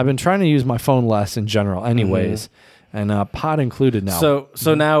 I've been trying to use my phone less in general anyways, and pod included now.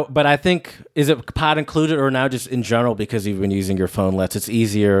 So now, but I think, is it pod included or now just in general because you've been using your phone less? It's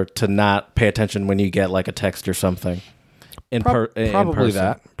easier to not pay attention when you get like a text or something. Probably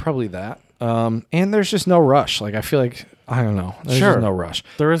that. And there's just no rush. Like, I feel like, I don't know. There's just no rush.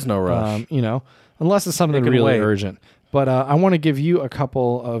 There is no rush. You know, unless it's something really urgent. But I want to give you a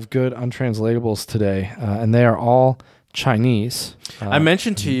couple of good untranslatables today, and they are all Chinese. I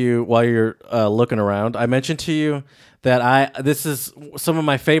mentioned to you while you're looking around, I mentioned to you that this is some of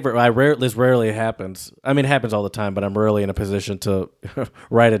my favorite. This rarely happens. I mean, it happens all the time, but I'm rarely in a position to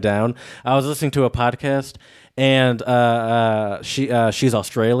write it down. I was listening to a podcast, and she's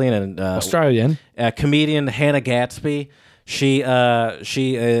Australian and comedian Hannah Gatsby. She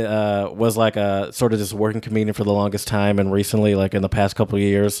was like a sort of just working comedian for the longest time, and recently, like in the past couple of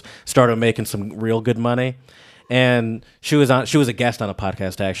years, started making some real good money. And she was a guest on a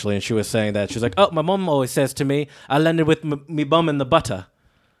podcast actually, and she was saying that she was like, "Oh, my mom always says to me, I landed with me bum in the butter."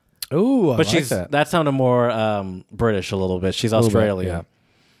 Ooh, but that sounded more British a little bit. She's Australian. Bit,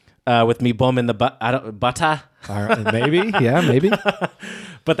 yeah. With me bum in the butter. Maybe, yeah, maybe.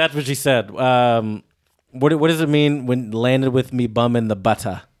 But that's what she said. What does it mean when landed with me bum in the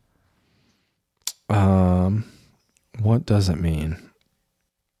butter? What does it mean?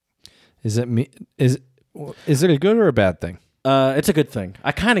 Is it a good or a bad thing? It's a good thing.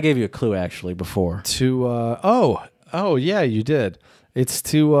 I kind of gave you a clue actually before. Oh yeah, you did. It's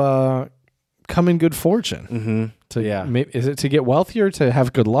to come in good fortune. Mm-hmm. Is it to get wealthy or to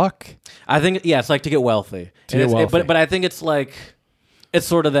have good luck? I think it's like to get wealthy. But I think it's like. It's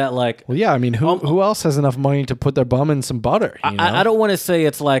sort of that like... Well, yeah, I mean, who else has enough money to put their bum in some butter? You know? I don't want to say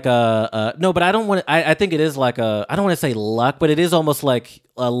it's like no, but I don't want. I think it is like I don't want to say luck, but it is almost like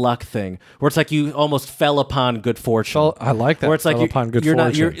a luck thing where it's like you almost fell upon good fortune. I like that. Where it's like upon good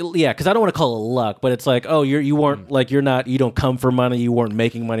fortune. Because I don't want to call it luck, but it's like you weren't like you don't come for money, you weren't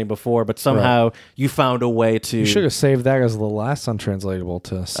making money before, but somehow you found a way to. You should have saved that as the last untranslatable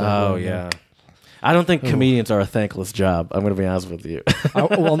to. Oh yeah. I don't think comedians are a thankless job. I'm going to be honest with you.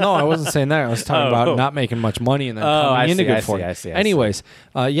 Well, no, I wasn't saying that. I was talking about not making much money and then coming into good fortune. I see. Anyways,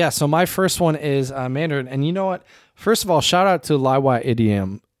 so my first one is Mandarin. And you know what? First of all, shout out to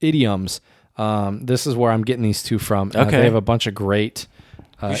Laiwai Idioms. This is where I'm getting these two from. Okay. They have a bunch of great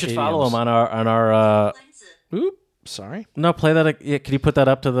you should idioms. follow them on our Oop, sorry. No, play that. Can you put that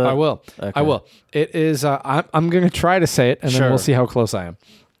up to the... I will. Okay. I will. It is... I'm going to try to say it, and then we'll see how close I am.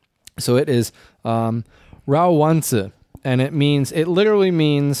 So it is Rao Wanzi, and it literally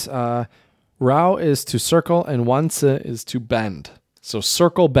means Rao is to circle and Wanzi is to bend. So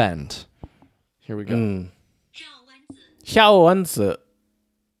circle, bend. Here we go. 绕弯子.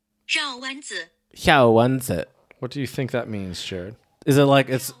 What do you think that means, Jared? Is it like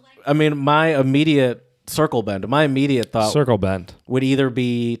my immediate circle bend, my immediate thought circle bend would either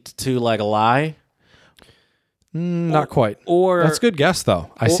be to like lie. Not quite. Or that's a good guess, though.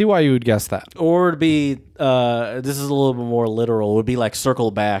 I see why you would guess that. Or it'd be, this is a little bit more literal. It would be like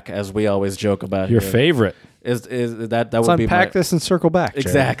circle back, as we always joke about. Your favorite is that let's would be unpack this and circle back. Jared.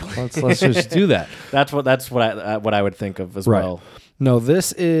 Exactly. Let's just do that. That's what I would think of as well. No,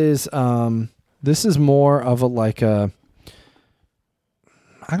 this is more of a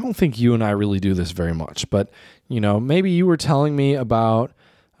I don't think you and I really do this very much, but maybe you were telling me about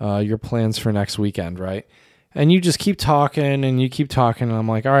your plans for next weekend, right? And you just keep talking and you keep talking, and I'm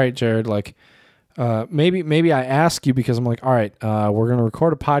like, all right, Jared, like, maybe I ask you because I'm like, all right, we're going to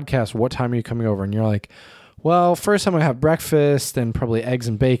record a podcast. What time are you coming over? And you're like, well, first I'm going to have breakfast and probably eggs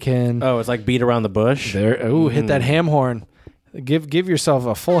and bacon. Oh, it's like beat around the bush. Hit that ham horn. Give yourself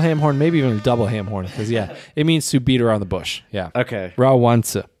a full ham horn, maybe even a double ham horn, because it means to beat around the bush. Yeah. Okay. Rao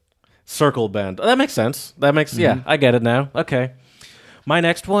Wanzi. Circle bend. Oh, that makes sense. Yeah, I get it now. Okay. My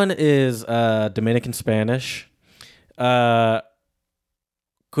next one is Dominican Spanish. Curarse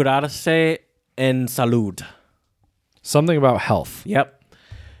en salud. Something about health. Yep.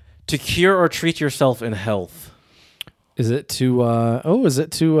 To cure or treat yourself in health. Is it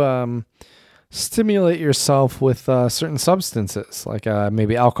to stimulate yourself with certain substances, like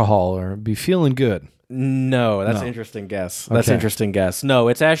maybe alcohol, or be feeling good? No, that's an interesting guess. That's an interesting guess. No,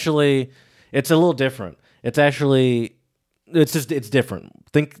 it's a little different. It's different.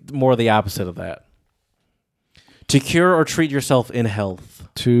 Think more the opposite of that. To cure or treat yourself in health.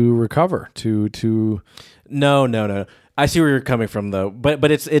 To recover. To. No. I see where you're coming from though,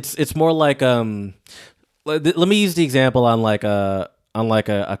 but it's more like let me use the example on like a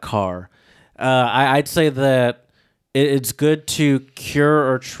car. I'd say that it's good to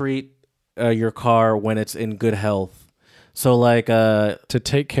cure or treat your car when it's in good health. So like to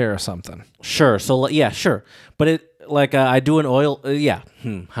take care of something. Sure. So yeah, sure. But I do an oil.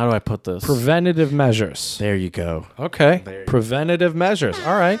 How do I put this? Preventative measures. There you go. Okay. Preventative measures.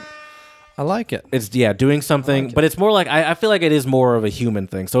 All right. I like it. It's doing something, but it's more like I feel like it is more of a human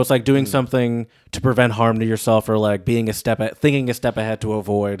thing. So it's like doing something to prevent harm to yourself, or like thinking a step ahead to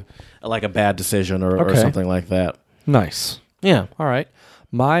avoid like a bad decision or something like that. Nice. Yeah. All right.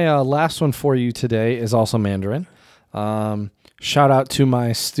 My last one for you today is also Mandarin. Shout out to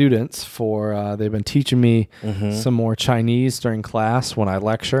my students for they've been teaching me some more Chinese during class when I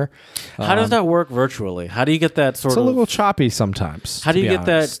lecture. How does that work virtually? How do you get that sort of... It's a little choppy sometimes. How do you get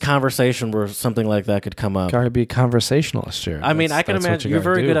that conversation where something like that could come up? Got to be a conversationalist, Jared. I mean, I can imagine you're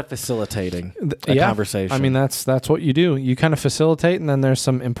very good at facilitating a conversation. I mean, that's what you do. You kind of facilitate, and then there's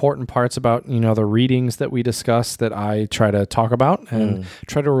some important parts about the readings that we discuss that I try to talk about and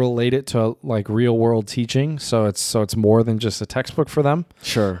try to relate it to like real world teaching. So it's more than just a textbook for them.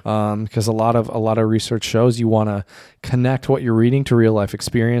 Sure. Because a lot of research shows you want to connect what you're reading to real life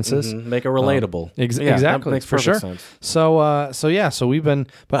experiences. Make it relatable. Exactly. Makes for sure. Sense. So we've been,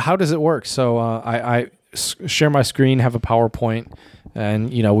 but how does it work? So I share my screen, have a PowerPoint, and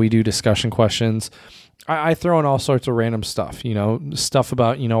we do discussion questions. I throw in all sorts of random stuff, stuff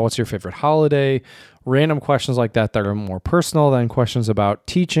about, what's your favorite holiday, random questions like that are more personal than questions about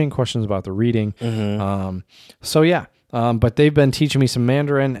teaching, questions about the reading. But they've been teaching me some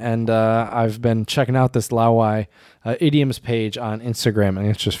Mandarin, and I've been checking out this Laowai idioms page on Instagram, and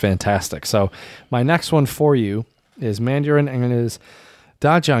it's just fantastic. So my next one for you is Mandarin, and it is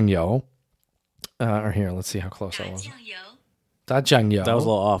Da Jiang Yo. Or here, let's see how close I was. Da Jiang Yo. That was a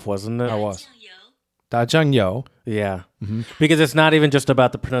little off, wasn't it? I was. Da Jiang Yo. Yeah. Because it's not even just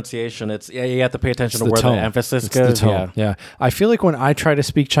about the pronunciation. It's you have to pay attention to where the emphasis goes. The tone. Yeah. I feel like when I try to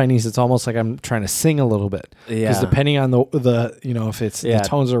speak Chinese, it's almost like I'm trying to sing a little bit. Yeah. Because depending on the if it's the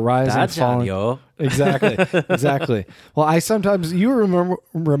tones are rising, falling. Yo. Exactly. Well, I sometimes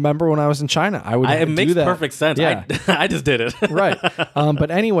remember when I was in China, I would do that. It makes perfect sense. Yeah. I just did it. Right.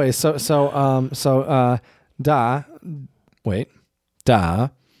 But anyway, da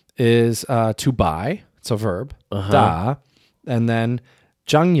is to buy. It's a verb. Da. And then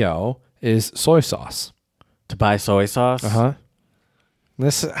jiangyou is soy sauce. To buy soy sauce?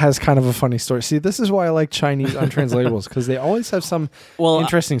 This has kind of a funny story. See, this is why I like Chinese untranslatables, because they always have some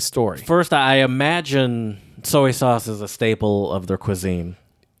interesting story. First, I imagine soy sauce is a staple of their cuisine.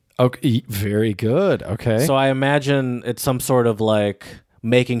 Okay, very good. Okay. So I imagine it's some sort of like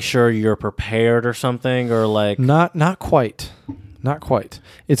making sure you're prepared or something, or like... Not quite. Not quite.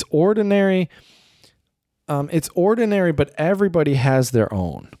 It's ordinary. But everybody has their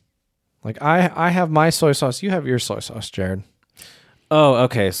own. Like I have my soy sauce. You have your soy sauce, Jared. Oh,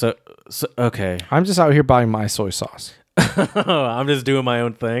 okay. So okay. I'm just out here buying my soy sauce. I'm just doing my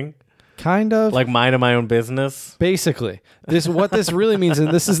own thing. Kind of. Like minding my own business. Basically. What this really means, and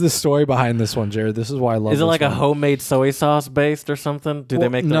this is the story behind this one, Jared. This is why I love this. Is it like a homemade soy sauce based or something? Do they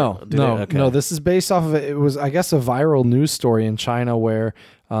make No. This is based off of it. It was, I guess, a viral news story in China where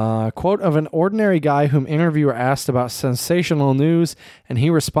quote of an ordinary guy whom interviewer asked about sensational news, and he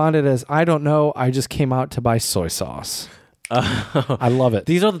responded as, "I don't know, I just came out to buy soy sauce." I love it.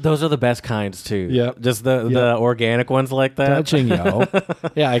 Those are the best kinds too. Yeah, just the organic ones like that.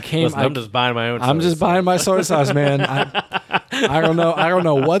 Yeah, I'm just buying my own. I'm just buying my soy sauce, man. I don't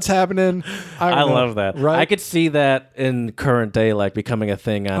know what's happening. I love that. Right? I could see that in current day, like becoming a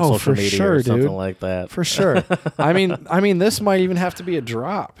thing on social media or something like that. For sure. I mean, this might even have to be a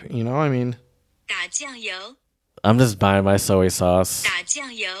drop. I'm just buying my soy sauce.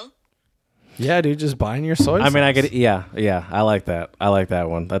 Yeah, dude, just buying your soy sauce. I mean, I get yeah. I like that. I like that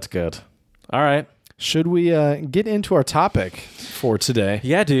one. That's good. All right. Should we get into our topic for today?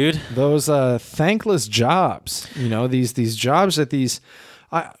 Yeah, dude. Those thankless jobs. These jobs that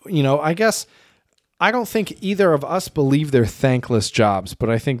I guess I don't think either of us believe they're thankless jobs,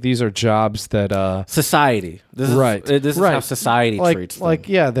 but I think these are jobs that society. This is how society treats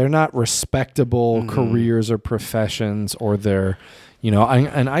them. They're not respectable careers or professions, or they're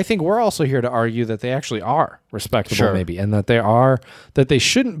And I think we're also here to argue that they actually are respectable, Sure. maybe, and that they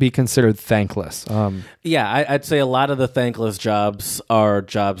shouldn't be considered thankless. I'd say a lot of the thankless jobs are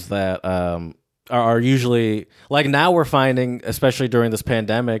jobs that are usually, like, now we're finding, especially during this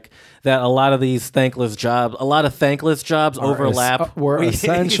pandemic, that a lot of these thankless jobs overlap. Were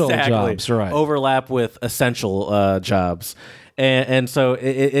essential jobs, right? Overlap with essential jobs, and so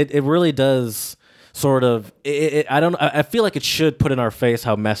it really does. Sort of, I feel like it should put in our face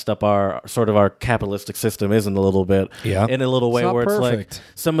how messed up our capitalistic system is in a little bit, in a little way, where perfect. it's like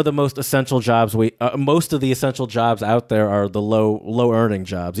some of the most essential jobs most of the essential jobs out there are the low earning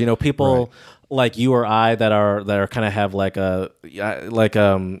jobs. People Right. like you or I that are kind of have like I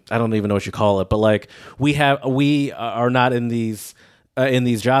don't even know what you call it, but like we are not in these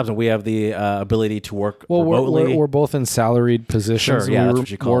jobs, and we have the ability to work remotely. We're both in salaried positions. Sure, yeah, and that's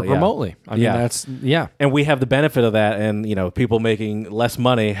what you call work it, yeah. remotely. I mean, that's and we have the benefit of that, and people making less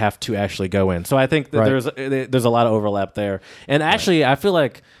money have to actually go in. So I think that there's a lot of overlap there, and actually I feel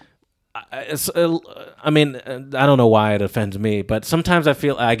like I don't know why it offends me, but sometimes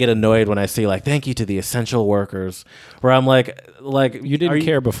I get annoyed when I see like thank you to the essential workers, where I'm like you didn't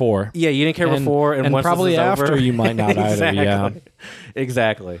care before. Yeah, you didn't care before, and once probably this is after over, you might not exactly. either. Yeah,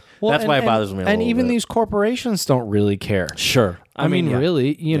 exactly. Well, that's why it bothers me. And even bit. these corporations don't really care. Sure, I mean, yeah.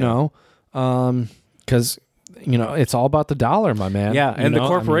 really, because it's all about the dollar, my man. Yeah, and the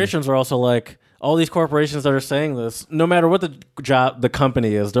corporations are also like, all these corporations that are saying this, no matter what the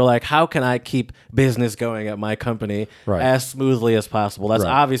company is, they're like, how can I keep business going at my company as smoothly as possible? That's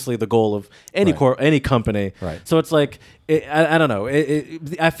obviously the goal of any any company. Right. So it's like, I don't know.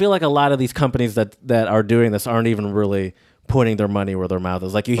 I feel like a lot of these companies that are doing this aren't even really putting their money where their mouth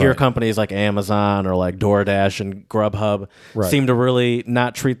is. Like you hear companies like Amazon or like DoorDash and Grubhub seem to really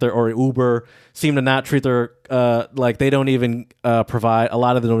not treat or Uber seem to not treat their like they don't even provide, a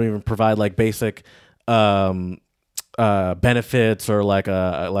lot of them don't even provide like basic benefits or like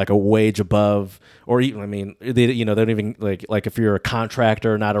a wage above, or even they don't even like if you're a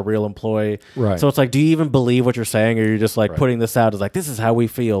contractor, not a real employee. Right. So it's like, do you even believe what you're saying, or you're just like putting this out as like, this is how we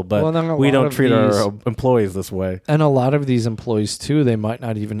feel, but we don't treat our employees this way. And a lot of these employees too, they might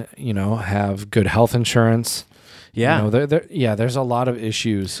not even have good health insurance. Yeah. There's a lot of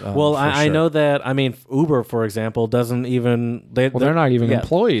issues. Well, I know that. Uber, for example, doesn't even. They're not even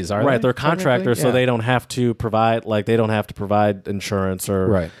employees, are they? Right, they're contractors, so they don't have to provide insurance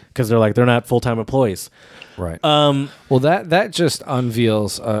or because they're not full-time employees. Right. Well, that just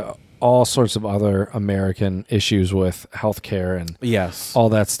unveils all sorts of other American issues with healthcare and all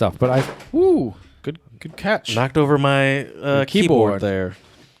that stuff. But good catch. Knocked over my keyboard there.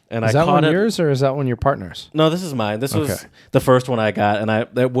 And is that one yours or is that one your partner's? No, this is mine. This was the first one I got,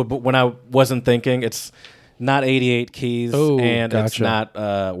 and when I wasn't thinking, it's not 88 keys and it's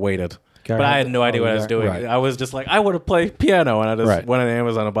not weighted. But I had no idea what I was doing. Right. I was just like, I want to play piano, and I just went on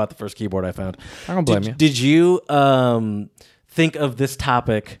Amazon and bought the first keyboard I found. I don't blame you. Did you think of this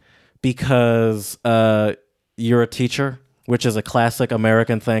topic because you're a teacher, which is a classic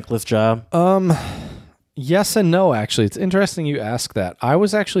American thankless job? Yes and no, actually. It's interesting you ask that. I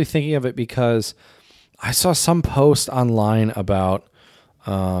was actually thinking of it because I saw some post online about,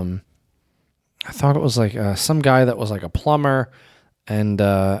 I thought it was like some guy that was like a plumber, and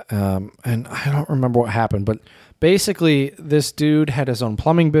I don't remember what happened, but basically this dude had his own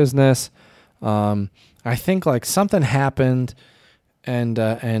plumbing business. I think like something happened, and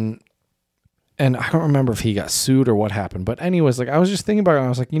I don't remember if he got sued or what happened. But anyways, like I was just thinking about it, and I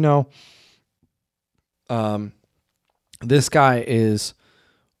was like, this guy is,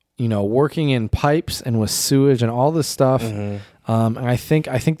 working in pipes and with sewage and all this stuff. Mm-hmm. And I think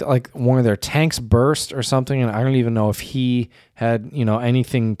that like one of their tanks burst or something, and I don't even know if he had,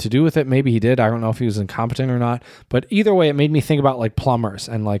 anything to do with it. Maybe he did. I don't know if he was incompetent or not. But either way, it made me think about like plumbers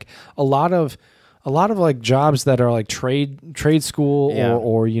and like a lot of like jobs that are like trade school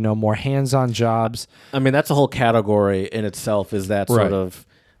or more hands-on jobs. I mean, that's a whole category in itself, is that sort of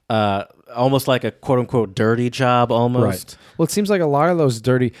almost like a quote-unquote dirty job almost. Right. Well, it seems like a lot of those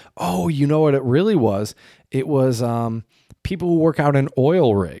dirty... Oh, you know what it really was? It was people who work out in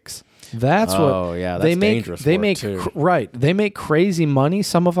oil rigs. That's what... Oh, yeah, that's dangerous They make too. They make crazy money,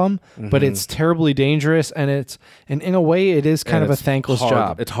 some of them, but it's terribly dangerous, and in a way, it is kind of a thankless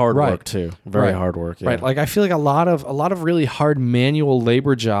job. It's hard work, too. Very hard work, yeah. Right. Like, I feel like a lot of really hard manual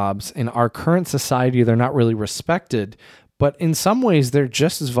labor jobs in our current society, they're not really respected, but in some ways they're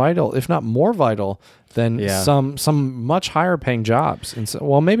just as vital, if not more vital, than some much higher paying jobs. And so,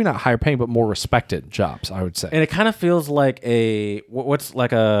 well, maybe not higher paying, but more respected jobs, I would say. And it kind of feels like what's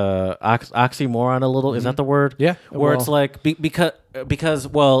like a oxymoron a little. Is that the word? Yeah. Where it's like because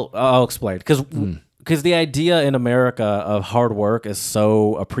well, I'll explain. Because the idea in America of hard work is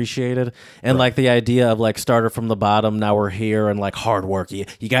so appreciated, and like the idea of like started from the bottom, now we're here, and like hard work, you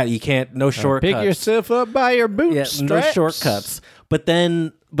can't no shortcuts. Pick yourself up by your bootstraps. No shortcuts. But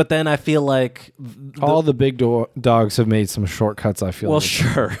then I feel like all the big dogs have made some shortcuts. I feel. Well,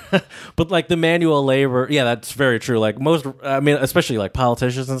 sure, but like the manual labor, yeah, that's very true. Like most, I mean, especially like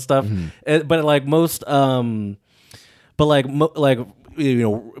politicians and stuff. But like most,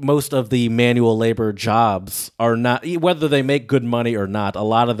 most of the manual labor jobs are not, whether they make good money or not, a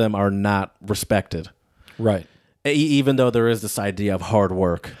lot of them are not respected. Right. Even though there is this idea of hard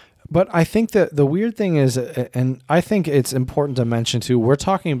work. But I think that the weird thing is, and I think it's important to mention too, we're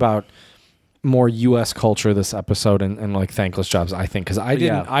talking about more U.S. culture this episode and like thankless jobs, I think, because I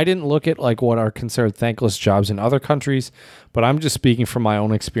didn't look at like what are considered thankless jobs in other countries, but I'm just speaking from my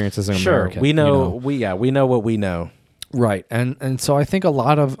own experience as an American. We know, we know what we know. Right, and so I think a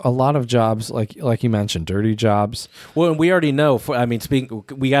lot of jobs, like you mentioned, dirty jobs. Well, and we already know.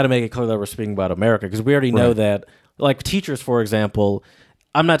 We got to make it clear that we're speaking about America, because we already know that, like teachers, for example.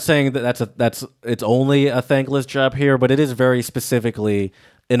 I'm not saying that it's only a thankless job here, but it is very specifically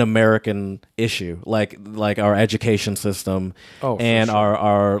an American issue, like our education system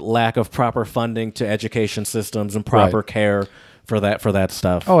our lack of proper funding to education systems and proper care for that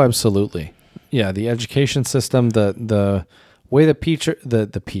stuff. Oh, absolutely. Yeah, the education system, the way the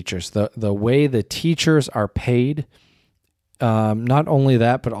way the teachers are paid, not only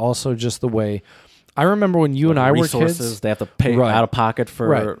that, but also just the way. I remember when you and I were kids, they have to pay out of pocket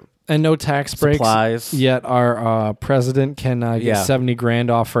for and no tax breaks. Supplies. Yet our president can get $70,000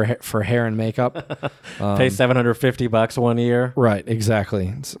 off for hair and makeup. Pay $750 one year. Right, exactly.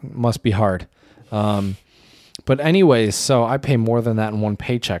 It must be hard. But anyways, so I pay more than that in one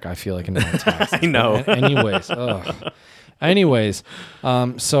paycheck, I feel like, in taxes. I know. Anyways,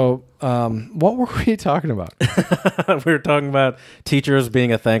 what were we talking about? We were talking about teachers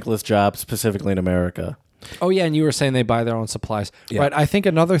being a thankless job, specifically in America. Oh, yeah, and you were saying they buy their own supplies. Yeah. Right, I think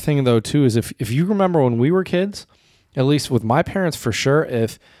another thing, though, too, is if you remember when we were kids, at least with my parents for sure,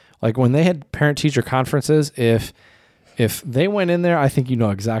 if like when they had parent-teacher conferences, if they went in there, I think you know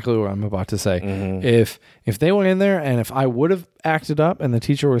exactly what I'm about to say. Mm-hmm. If they went in there and if I would have acted up and the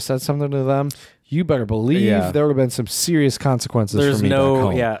teacher would have said something to them, you better believe there would have been some serious consequences for me back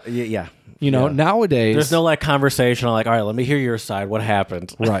home. Yeah. You know, nowadays... There's no, like, conversation like, all right, let me hear your side. What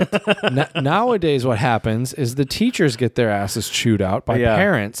happened? Right. Nowadays, what happens is the teachers get their asses chewed out by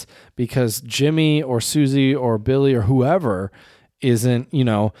parents because Jimmy or Susie or Billy or whoever isn't,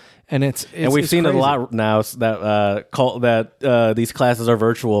 and we've seen crazy. It a lot now that these classes are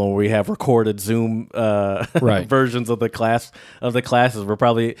virtual and we have recorded Zoom versions of the classes. We're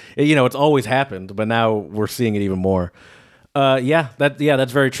probably it's always happened, but now we're seeing it even more.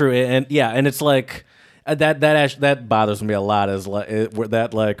 That's very true, and it's like that bothers me a lot. Is like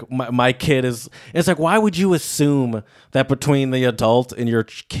that like my kid is. It's like, why would you assume that between the adult and your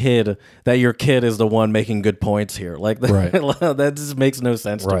kid that your kid is the one making good points here? Like that just makes no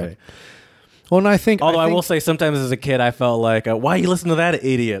sense to me. Well, and I think, I will say, sometimes as a kid, I felt like, why you listen to that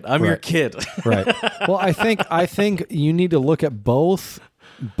idiot? I'm your kid. Right. Well, I think you need to look at both,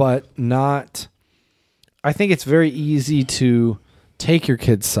 but not. I think it's very easy to take your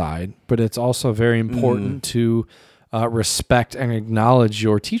kid's side, but it's also very important to respect and acknowledge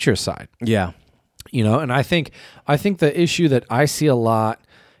your teacher's side. Yeah. And I think the issue that I see a lot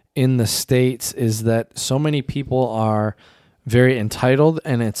in the States is that so many people are very entitled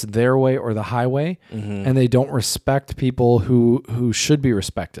and it's their way or the highway, and they don't respect people who should be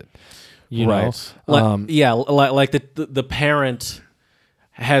respected. You know? Like the parent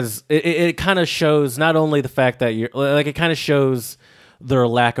has it kind of shows not only the fact that you're like, it kind of shows their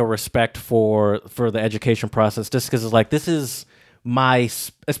lack of respect for the education process, just because it's like, this is my,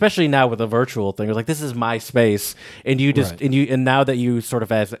 especially now with the virtual thing, it's like, this is my space, and you just and now that you sort of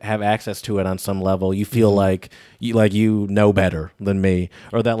have access to it on some level, you feel like you know better than me,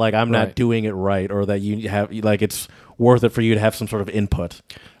 or that like I'm not doing it right, or that you have like it's worth it for you to have some sort of input.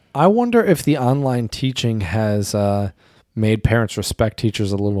 I wonder if the online teaching has made parents respect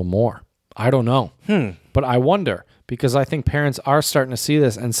teachers a little more. I don't know, but I wonder, because I think parents are starting to see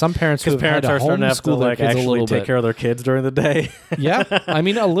this, and some parents who have had to homeschool their kids a little bit, take care of their kids during the day. Yeah, I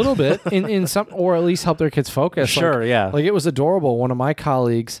mean a little bit in some, or at least help their kids focus. Sure, like it was adorable. One of my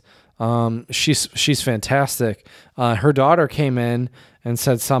colleagues, She's fantastic. Her daughter came in and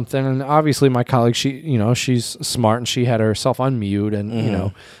said something, and obviously my colleague, she's smart and she had herself unmute,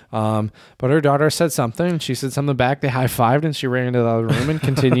 and but her daughter said something, and she said something back. They high-fived, and she ran into the other room and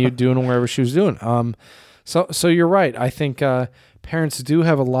continued doing whatever she was doing. So you're right. I think parents do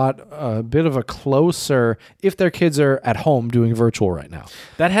have a bit of a closer, if their kids are at home doing virtual right now.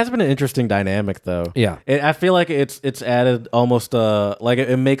 That has been an interesting dynamic, though. Yeah, I feel like it's added almost like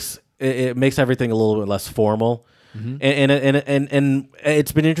it makes everything a little bit less formal. Mm-hmm. And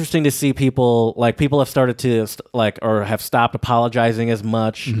it's been interesting to see people have started to or have stopped apologizing as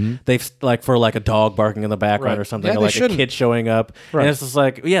much. Mm-hmm. They've for a dog barking in the background or something, or a kid showing up, and it's just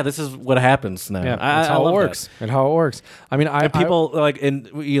this is what happens now. Yeah, that's how it works. And how it works. I mean, people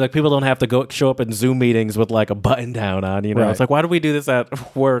people don't have to show up in Zoom meetings with a button down on. Right. It's why do we do this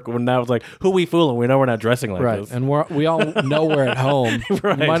at work when now it's who we fooling? We know we're not dressing like this, and we all know we're at home.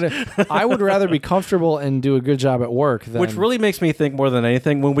 Right. I would rather be comfortable and do a good job at work. Which really makes me think more than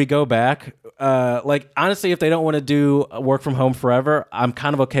anything when we go back, honestly, if they don't want to do work from home forever, I'm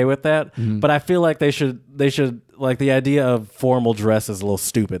kind of okay with that. Mm-hmm. But I feel like they should the idea of formal dress is a little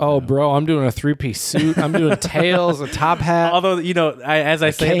stupid. Oh, bro, I'm doing a 3-piece suit. I'm doing tails, a top hat. Although, as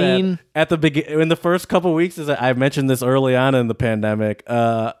I say that at the in the first couple weeks, as I mentioned this early on in the pandemic,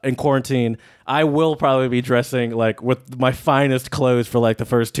 in quarantine, I will probably be dressing with my finest clothes for the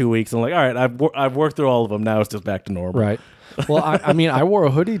first 2 weeks. I'm all right, I've worked through all of them. Now it's just back to normal. Right. Well, I mean, I wore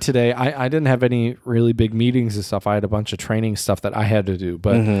a hoodie today. I didn't have any really big meetings and stuff. I had a bunch of training stuff that I had to do,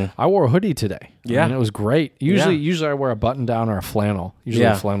 but I wore a hoodie today. Yeah, and it was great. Usually I wear a button down or a flannel. Usually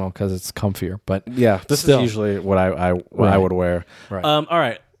a flannel because it's comfier. But this is usually what I would wear. Right. All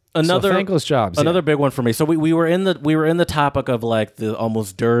right. Another thankless jobs. Another big one for me. So we were in the topic of the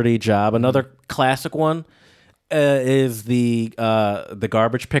almost dirty job. Another classic one. Is the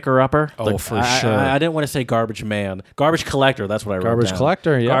garbage picker upper? Oh, for sure. I didn't want to say garbage man, garbage collector. That's what I wrote. Garbage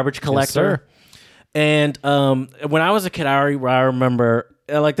collector, yeah, garbage collector. Yes, and when I was a kid, I remember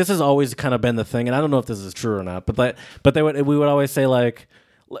this has always kind of been the thing, and I don't know if this is true or not, but we would always say I'm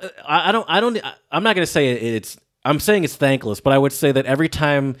not going to say it's. I'm saying it's thankless, but I would say that every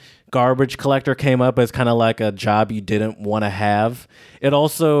time garbage collector came up as kind of a job you didn't want to have,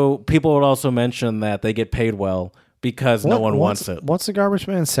 people would also mention that they get paid well because no one wants it. What's the garbage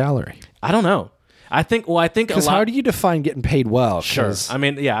man's salary? I don't know. I think because how do you define getting paid well? Sure. I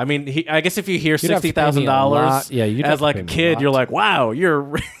mean, I guess if you hear $60,000, as a kid, you're like, wow, you're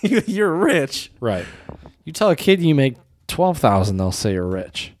rich. Right. You tell a kid you make $12,000, they'll say you're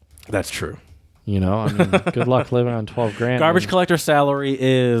rich. That's true. I mean, good luck living on $12,000. Garbage collector salary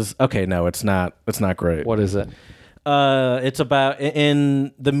is okay. No, it's not. It's not great. What is it? It's about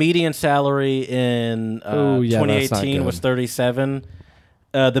in the median salary in 2018 was 37.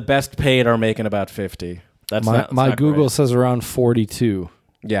 The best paid are making about 50. That's my Google great. Says around 42.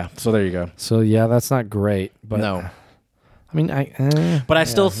 Yeah. So there you go. So yeah, that's not great. But no. I mean, I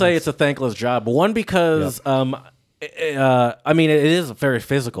still say it's a thankless job. One because I mean, it is very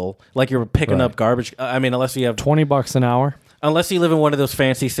physical. You're picking up garbage. I mean, unless you have $20 an hour. Unless you live in one of those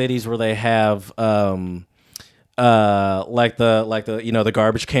fancy cities where they have the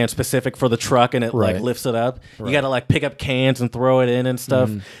garbage can specific for the truck and it lifts it up. Right. You got to pick up cans and throw it in and stuff.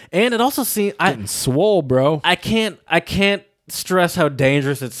 And it also seems getting swole, bro. I can't stress how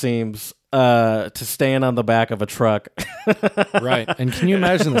dangerous it seems to stand on the back of a truck. Right. And can you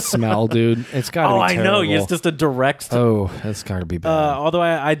imagine the smell, dude? It's got to be terrible. I know. It's just a direct... Oh, that's got to be bad. Although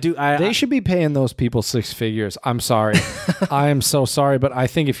I do... They should be paying those people 6 figures. I'm sorry. I am so sorry. But I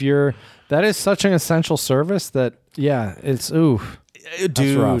think that is such an essential service that, it's... Ooh.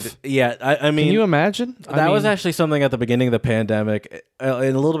 Dude, yeah, I mean, can you imagine? That was actually something at the beginning of the pandemic. In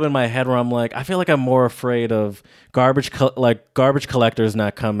a little bit in my head, where I'm I feel like I'm more afraid of garbage collectors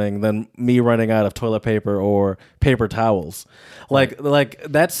not coming than me running out of toilet paper or paper towels. Like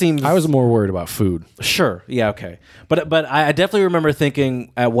that seems. I was more worried about food. Sure, yeah, okay, but I definitely remember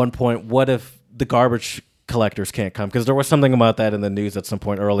thinking at one point, what if the garbage collectors can't come, because there was something about that in the news at some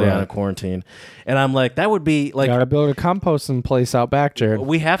point early on in quarantine, and I'm that would be gotta build a composting place out back, Jared.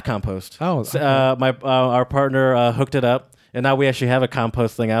 We have compost. Okay. Our partner hooked it up, and now we actually have a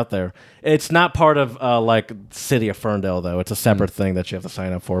compost thing out there. It's not part of City of Ferndale though. It's a separate thing that you have to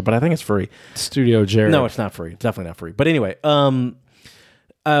sign up for, but I think it's free. Studio Jared. No, it's not free. It's definitely not free. But anyway,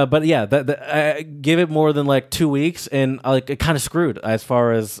 but yeah, I give it more than 2 weeks, and it kind of screwed as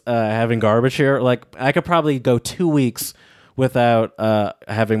far as having garbage here. I could probably go 2 weeks without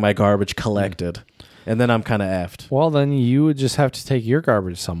having my garbage collected, and then I'm kind of effed. Well, then you would just have to take your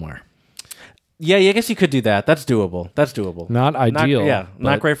garbage somewhere. Yeah, I guess you could do that. That's doable. Not ideal.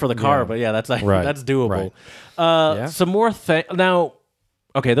 Not great for the car, but yeah, that's that's doable. Some more now.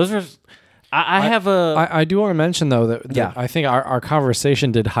 Okay, those are. I have a. I do want to mention though that I think our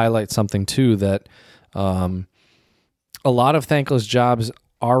conversation did highlight something too, that a lot of thankless jobs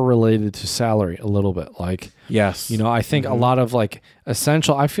are related to salary a little bit. Like, yes, I think a lot of like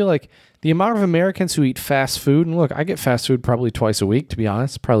essential. I feel like the amount of Americans who eat fast food, and look, I get fast food probably twice a week, to be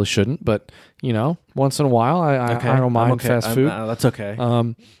honest. Probably shouldn't, but once in a while, I don't mind fast food. That's okay.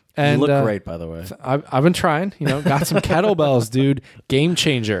 And you look great, by the way. I've been trying. Got some kettlebells, dude. Game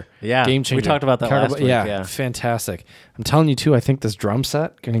changer. Yeah, game changer. We talked about that last week. Yeah, fantastic. I'm telling you too. I think this drum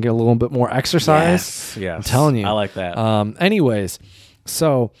set gonna get a little bit more exercise. Yes. I'm telling you. I like that. Anyways,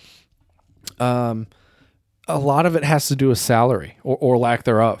 so, a lot of it has to do with salary or lack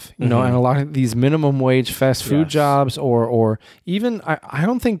thereof. And a lot of these minimum wage fast food jobs, or even I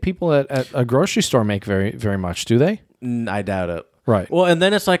don't think people at a grocery store make very very much. Do they? I doubt it. Right. Well, and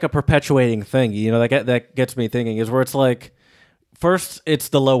then it's like a perpetuating thing. That gets me thinking is where it's like, first it's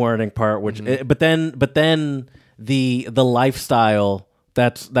the low earning part, which but then the lifestyle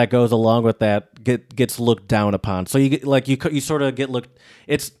that goes along with that gets looked down upon. So you sort of get looked.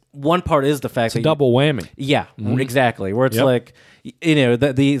 It's one part is the fact that double whammy. Yeah, exactly. Where it's like,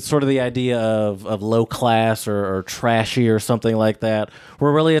 the sort of the idea of low class or trashy or something like that.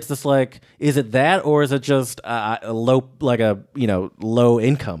 Where really it's just like, is it that, or is it just a low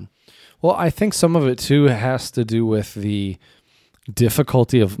income? Well, I think some of it too has to do with the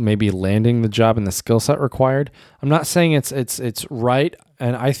difficulty of maybe landing the job and the skill set required. I'm not saying it's right,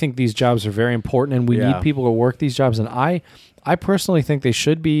 and I think these jobs are very important, and we need people to work these jobs. And I personally think they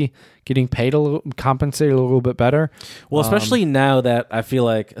should be getting paid compensated a little bit better. Well, especially now that I feel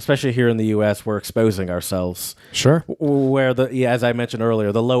like, especially here in the U.S., we're exposing ourselves. Sure. Where as I mentioned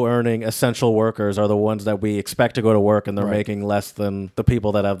earlier, the low earning essential workers are the ones that we expect to go to work, and they're making less than the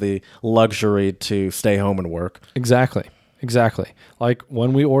people that have the luxury to stay home and work. Exactly. Like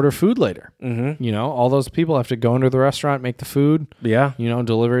when we order food later, all those people have to go into the restaurant, make the food,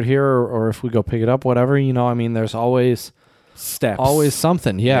 deliver it here, or if we go pick it up, whatever, there's always steps, always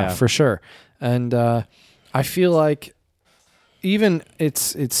something. Yeah, for sure. And I feel like even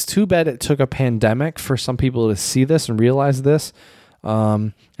it's too bad it took a pandemic for some people to see this and realize this.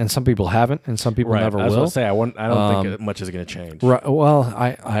 And some people haven't, and some people never will. I was going to say, I don't think much is going to change. Right. Well,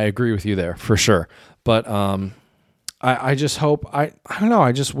 I agree with you there for sure. But, I just hope I don't know.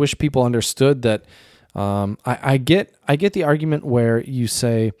 I just wish people understood that. I get the argument where you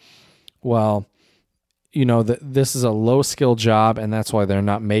say, well, that this is a low skill job, and that's why they're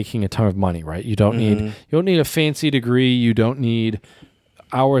not making a ton of money, right? You don't need a fancy degree. You don't need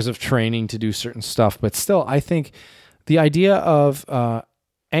hours of training to do certain stuff. But still, I think the idea of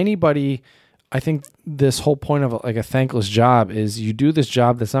anybody. I think this whole point of like a thankless job is you do this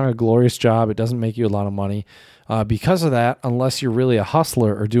job that's not a glorious job. It doesn't make you a lot of money. Because of that, unless you're really a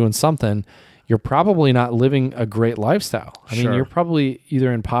hustler or doing something, you're probably not living a great lifestyle. I mean, you're probably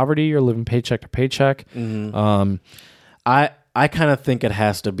either in poverty or living paycheck to paycheck. I kind of think it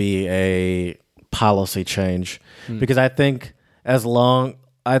has to be a policy change because I think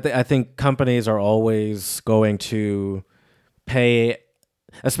I think companies are always going to pay.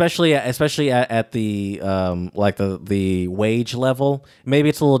 Especially at the the wage level. Maybe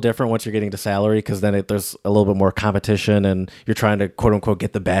it's a little different once you're getting to salary because then there's a little bit more competition and you're trying to quote unquote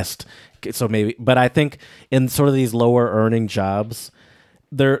get the best. So maybe, but I think in sort of these lower earning jobs,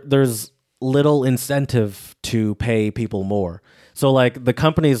 there's little incentive to pay people more. So like the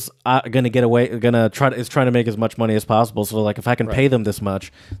company's going to get away, is trying to make as much money as possible. So like if I can pay them this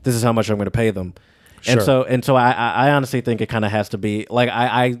much, this is how much I'm going to pay them. Sure. And so I honestly think it kind of has to be like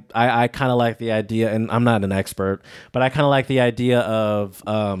I kind of like the idea, and I'm not an expert, but I kind of like the idea of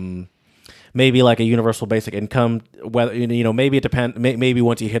maybe like a universal basic income. Whether maybe it depends. Maybe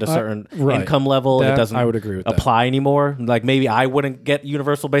once you hit a certain income level, it doesn't. I would agree with apply anymore. Like maybe I wouldn't get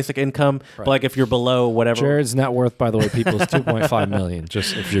universal basic income, but like if you're below whatever. Jared's net worth, by the way, people is $2.5 million.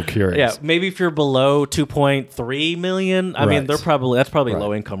 Just if you're curious. Yeah, maybe if you're below $2.3 million, I mean that's probably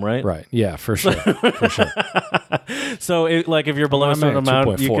low income, right? Right. Yeah, for sure. For sure. So if you're below a certain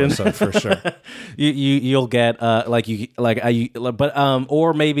amount, you can so for sure. you'll get or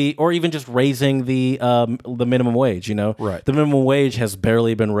even just raising the minimum wage. Right. The minimum wage has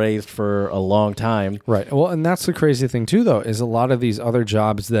barely been raised for a long time. Right. Well, and that's the crazy thing too, though, is a lot of these other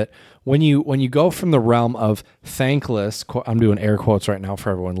jobs that when you go from the realm of thankless, I'm doing air quotes right now for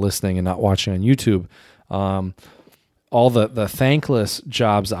everyone listening and not watching on YouTube. All the thankless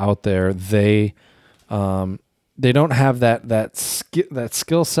jobs out there, they don't have that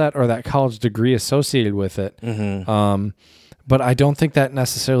skill set or that college degree associated with it. Mm-hmm. But I don't think that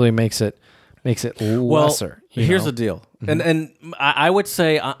necessarily makes it lesser. Here's the deal, mm-hmm. and I would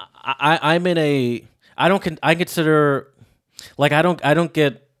say I'm in a I consider like I don't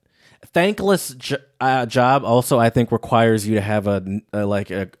get thankless job. Also, I think requires you to have a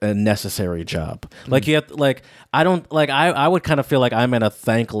necessary job. Mm-hmm. Like you have I would kind of feel like I'm in a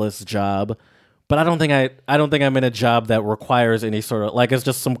thankless job. But I don't think I'm in a job that requires any sort of like it's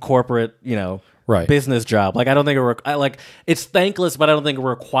just some corporate, business job. Like I don't think it's thankless, but I don't think it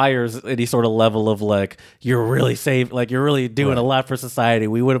requires any sort of level of like you're really you're really doing a lot for society.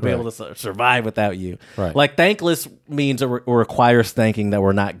 We wouldn't be able to survive without you. Right. Like thankless means it requires thanking that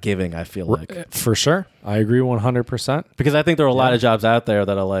we're not giving. I feel like for sure, I agree 100%. Because I think there are a lot of jobs out there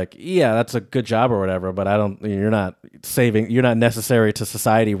that are like, yeah, that's a good job or whatever, but you're not necessary to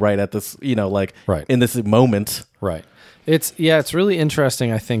society right at this, in this moment. Right. It's really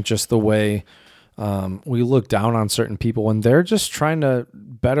interesting. I think just the way we look down on certain people when they're just trying to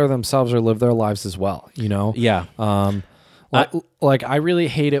better themselves or live their lives as well. Yeah. I really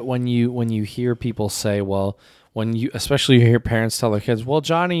hate it when you hear people say, well, especially you hear parents tell their kids, well,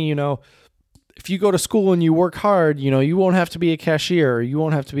 Johnny, if you go to school and you work hard, you won't have to be a cashier, or you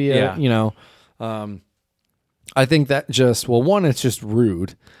won't have to be I think that it's just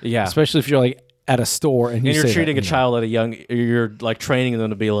rude. Yeah. Especially if you're like at a store and you're treating a child at you're like training them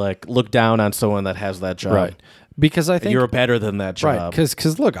to be like, look down on someone that has that job. Right. Because I think you're better than that job. Right.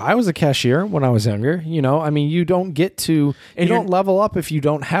 Because look, I was a cashier when I was younger. I mean, you don't get to, you don't level up if you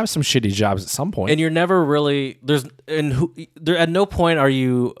don't have some shitty jobs at some point. And you're never really, at no point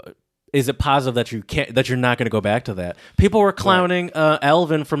is it positive that you're not going to go back to that. People were clowning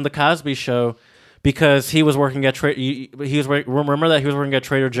Alvin from the Cosby Show because he was working at remember that he was working at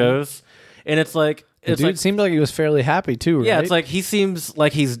Trader Joe's, and it's like the dude seemed like he was fairly happy too. Right? Yeah, it's like he seems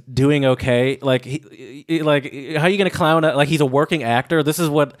like he's doing okay. Like how are you going to clown like he's a working actor? This is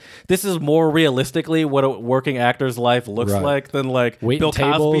more realistically what a working actor's life looks like than like Bill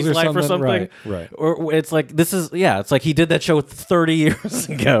Cosby's life or something. Right. Or it's like it's like he did that show 30 years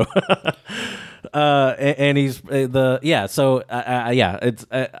ago. And he's it's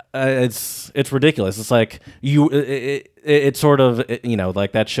ridiculous. It's like it's sort of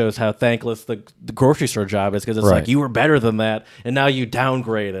like that shows how thankless the grocery store job is, because it's like you were better than that and now you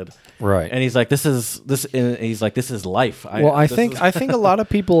downgraded. Right. And he's like, this is life. I think a lot of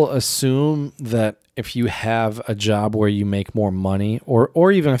people assume that if you have a job where you make more money,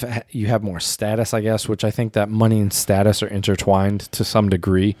 or even if you have more status, I guess, which I think that money and status are intertwined to some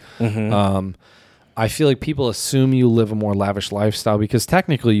degree. Mm-hmm. I feel like people assume you live a more lavish lifestyle because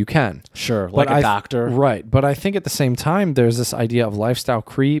technically you can. Sure, like a doctor. Right. But I think at the same time, there's this idea of lifestyle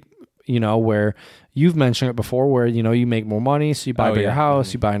creep, where you've mentioned it before, where, you make more money, so you buy a bigger house,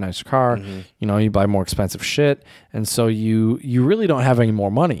 mm-hmm. you buy a nicer car, mm-hmm. You buy more expensive shit. And so you really don't have any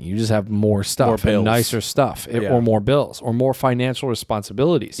more money. You just have more stuff, and nicer stuff, or more bills, or more financial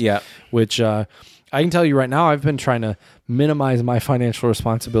responsibilities. Yeah. Which I can tell you right now, I've been trying to minimize my financial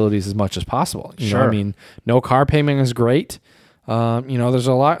responsibilities as much as possible. You know, I mean, no car payment is great. There's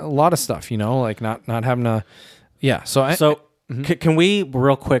a lot of stuff, like not having to, can we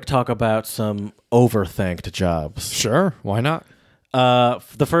real quick talk about some overthanked jobs? Sure. Why not?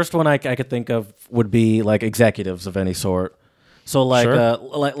 The first one I could think of would be like executives of any sort. So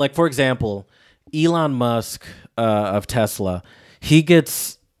like for example, Elon Musk of Tesla, he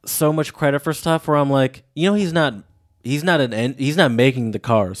gets so much credit for stuff where I'm like, he's not making the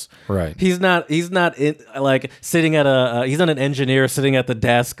cars. Right. He's not like sitting at he's not an engineer sitting at the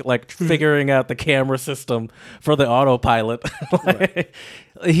desk like figuring out the camera system for the autopilot. Right.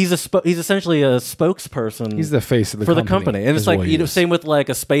 He's essentially a spokesperson. He's the face of the company. And it's like same with like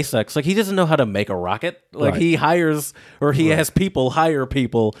a SpaceX. Like he doesn't know how to make a rocket. Like he hires has people hire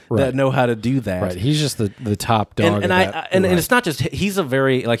people that know how to do that. Right. He's just the top dog. And it's not just he's a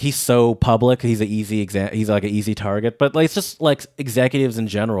very like he's so public. He's he's like an easy target. But like it's just like executives in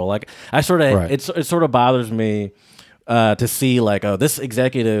general. Like I sort of it sort of bothers me. To see like, oh, this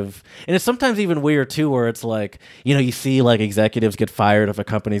executive, and it's sometimes even weird too, where it's like, you see like executives get fired if a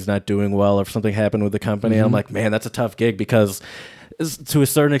company's not doing well or if something happened with the company. Mm-hmm. And I'm like, man, that's a tough gig because to a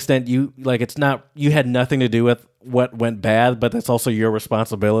certain extent, you had nothing to do with what went bad, but that's also your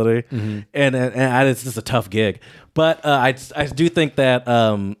responsibility. Mm-hmm. And it's just a tough gig. But I do think that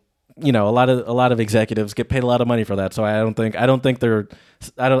a lot of executives get paid a lot of money for that. So I think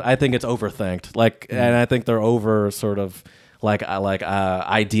it's overthanked. Like, and I think they're over sort of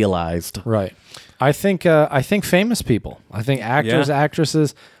idealized. Right. I think famous people. I think actors,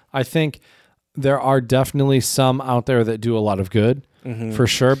 actresses. I think there are definitely some out there that do a lot of good, for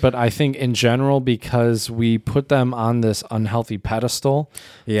sure. But I think in general, because we put them on this unhealthy pedestal,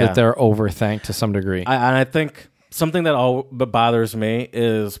 that they're overthanked to some degree. I think something that bothers me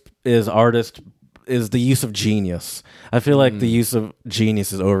is the use of genius. I feel like the use of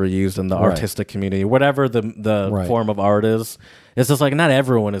genius is overused in the artistic community, whatever the form of art is. It's just like not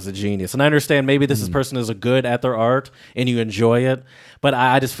everyone is a genius, and I understand maybe this person is good at their art and you enjoy it, but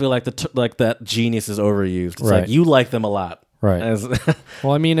I just feel like that genius is overused. It's like you like them a lot, right?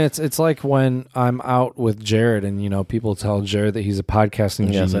 Well, I mean, it's like when I'm out with Jared, and people tell Jared that he's a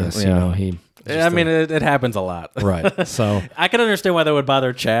podcasting genius. It happens a lot. Right. So I can understand why that would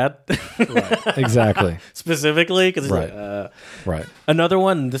bother Chad. Right. Exactly. Specifically. Cause right. Another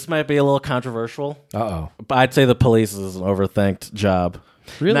one, this might be a little controversial. Uh-oh. But I'd say the police is an overthanked job.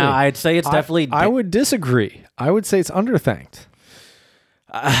 Really? Now, I'd say it's definitely... I would disagree. I would say it's underthanked.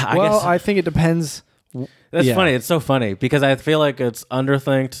 I think it depends... That's funny. It's so funny because I feel like it's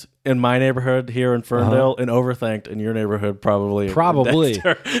underthanked in my neighborhood here in Ferndale and overthanked in your neighborhood probably.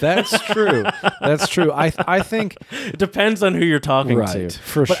 That's true. That's true. I think it depends on who you're talking to.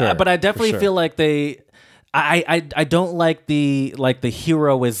 For sure. But I definitely feel like I don't like the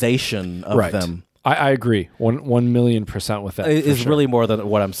heroization of them. I agree 1,000,000% with that. It's really more than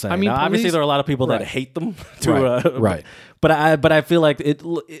what I'm saying. I mean, now, obviously there are a lot of people that hate them. But I feel like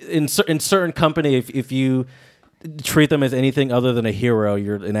in certain company, if you treat them as anything other than a hero,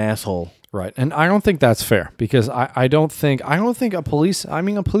 you're an asshole. Right. And I don't think that's fair because I don't think a police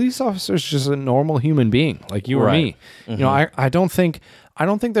officer is just a normal human being like you or me. Mm-hmm. I don't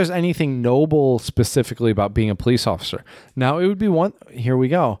think there's anything noble specifically about being a police officer. Now it would be here we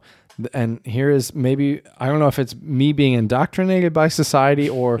go. And here is maybe, I don't know if it's me being indoctrinated by society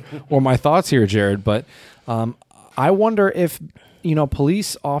or my thoughts here, Jared, but I wonder if,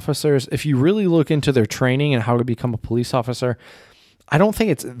 police officers, if you really look into their training and how to become a police officer, I don't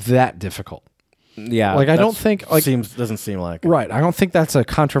think it's that difficult. Yeah. Like, I don't think... doesn't seem like... Right. I don't think that's a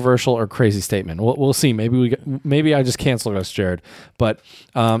controversial or crazy statement. We'll see. Maybe I just canceled us, Jared. But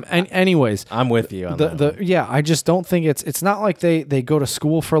anyways... I'm with you on that. Yeah, I just don't think it's not like they go to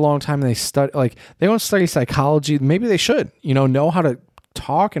school for a long time and they study... Like, they don't study psychology. Maybe they should, know how to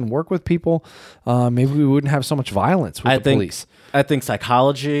talk and work with people. Maybe we wouldn't have so much violence with the police. I think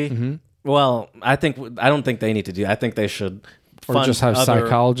psychology... Mm-hmm. Well, I don't think they need to do... I think they should... Or just have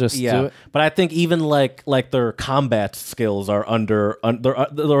psychologists do it. But I think even like their combat skills are or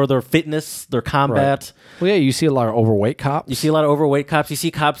their fitness, their combat. Right. Well, yeah, you see a lot of overweight cops. You see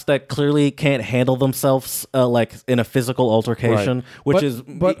see cops that clearly can't handle themselves like in a physical altercation, which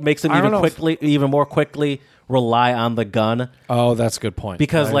makes them even more quickly rely on the gun. Oh, that's a good point.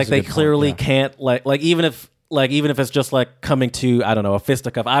 Because they clearly can't even if it's just like coming to, I don't know, a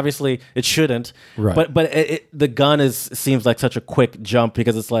fisticuff. Obviously, it shouldn't. Right. But the gun seems like such a quick jump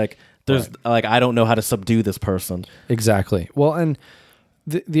because it's like there's I don't know how to subdue this person. Exactly. Well, and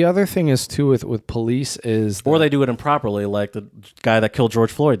the other thing is too with police is or they do it improperly, like the guy that killed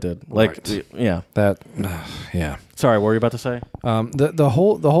George Floyd did. Yeah. Sorry, what were you about to say? The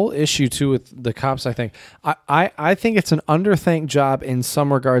whole issue too with the cops. I think I think it's an underthanked job in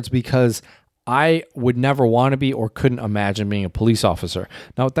some regards because I would never want to be or couldn't imagine being a police officer.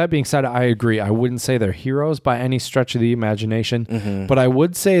 Now, with that being said, I agree. I wouldn't say they're heroes by any stretch of the imagination, but I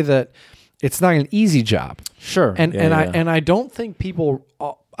would say that it's not an easy job. Sure. And I don't think people...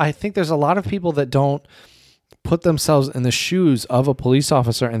 I think there's a lot of people that don't put themselves in the shoes of a police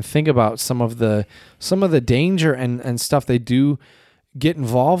officer and think about some of the danger and stuff they do get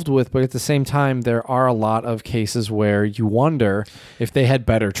involved with, but at the same time, there are a lot of cases where you wonder if they had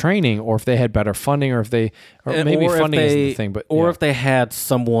better training or if they had better funding or maybe funding isn't the thing, but if they had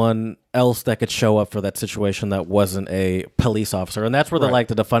someone else that could show up for that situation that wasn't a police officer. And that's where the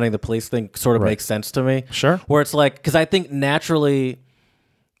defunding the police thing sort of makes sense to me. Sure. Where it's like, because I think naturally...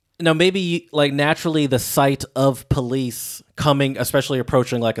 Now, maybe naturally the sight of police coming, especially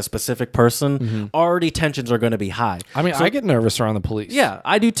approaching like a specific person, already tensions are going to be high. I mean, I get nervous around the police. Yeah,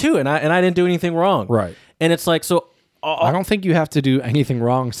 I do too, and I didn't do anything wrong. Right. And it's like so. I don't think you have to do anything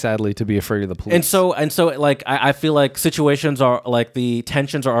wrong, sadly, to be afraid of the police. And so, like I feel like situations are like the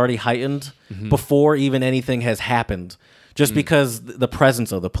tensions are already heightened before even anything has happened, just because the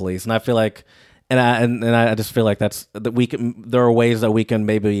presence of the police. And I feel like. And I just feel like there are ways that we can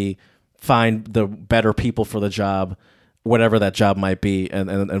maybe find the better people for the job, whatever that job might be, and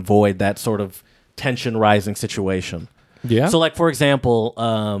avoid that sort of tension rising situation. Yeah. So like for example,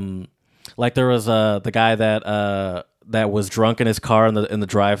 like there was the guy that that was drunk in his car in the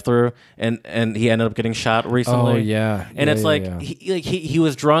drive-through, and he ended up getting shot recently. Oh yeah, and it's he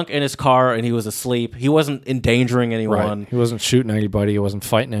was drunk in his car and he was asleep. He wasn't endangering anyone. Right. He wasn't shooting anybody. He wasn't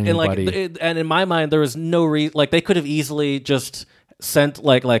fighting anybody. And in my mind, there was no reason. Like they could have easily just sent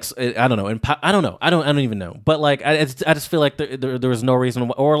I don't know. I don't know. I don't even know. But like I just feel like there was no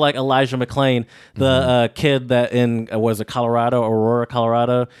reason. Or like Elijah McClain, the kid that was it Aurora,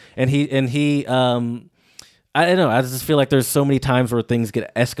 Colorado, and he I don't know. I just feel like there's so many times where things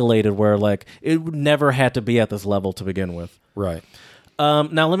get escalated where like it never had to be at this level to begin with. Right.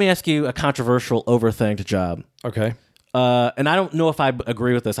 Now let me ask you a controversial, overthanked job. Okay. And I don't know if I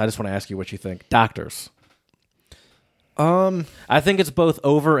agree with this. I just want to ask you what you think. Doctors. I think it's both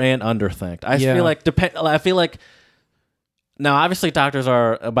over and underthanked. I feel like now obviously doctors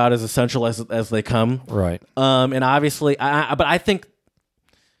are about as essential as they come. Right. And obviously but I think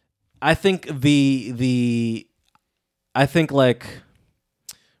like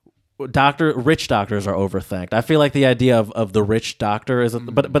rich doctors are overthanked. I feel like the idea of the rich doctor is,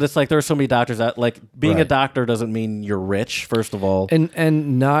 but it's like there are so many doctors that like being a doctor doesn't mean you're rich. First of all,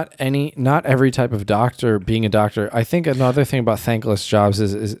 and not every type of doctor being a doctor. I think another thing about thankless jobs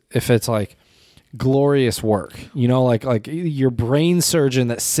is if it's like glorious work, like your brain surgeon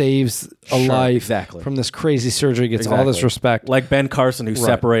that saves a life from this crazy surgery gets all this respect, like Ben Carson who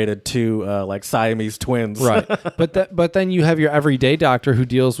separated two like Siamese twins, right? But then you have your everyday doctor who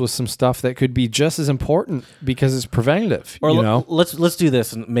deals with some stuff that could be just as important because it's preventative. Or let's do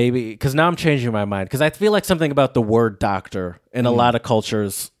this and maybe because now I'm changing my mind because I feel like something about the word doctor in a lot of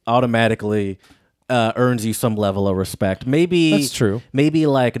cultures automatically earns you some level of respect. Maybe that's true. Maybe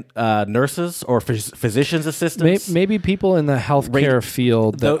like nurses or physician's assistants. Maybe people in the healthcare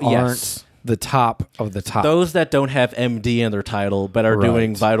field that aren't the top of the top. Those that don't have MD in their title but are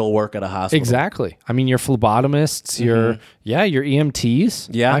doing vital work at a hospital. Exactly. I mean, your phlebotomists, your EMTs.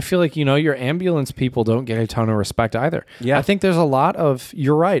 Yeah. I feel like, your ambulance people don't get a ton of respect either. Yeah. I think there's a lot of,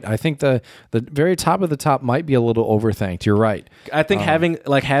 you're right. I think the very top of the top might be a little overthanked. You're right. I think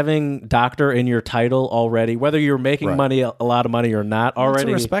having doctor in your title already, whether you're making money, a lot of money or not already. It's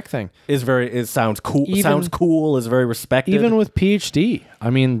a respect thing. It sounds cool. Sounds cool, is very respected. Even with PhD. I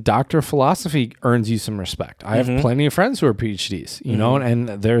mean, Dr. Philosophy earns you some respect. I have plenty of friends who are PhDs,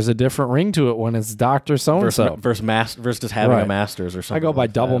 and there's a different ring to it when it's Dr. So-and-so. Versus just having a master's or something. I go by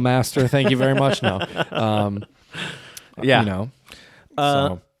double master. Thank you very much. No.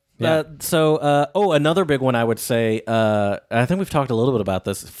 Another big one I would say, I think we've talked a little bit about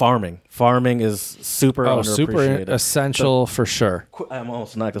this, farming. Farming is super underappreciated. Super essential for sure. I'm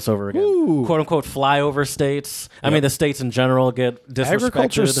almost knocked this over again. Quote unquote flyover states. I mean, the states in general get disrespected.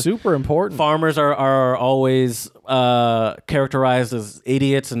 Agriculture is super important. Farmers are always characterized as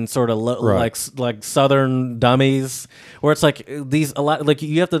idiots and sort of like southern dummies, where it's like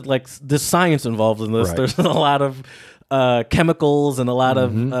you have to there's science involved in this. Right. There's a lot of chemicals and a lot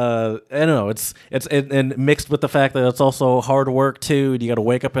of I don't know. It's and mixed with the fact that it's also hard work too. You got to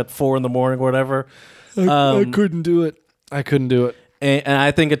wake up at 4 a.m. or whatever. I couldn't do it. And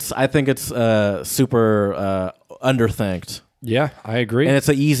I think it's super underthanked. Yeah, I agree. And it's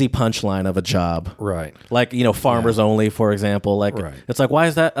an easy punchline of a job. Right. Like, farmers only, for example. It's like, why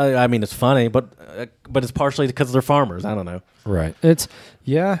is that? I mean, it's funny, but it's partially because they're farmers. I don't know. Right. It's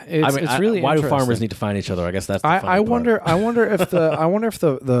really why do farmers need to find each other? I guess that's the funny I wonder if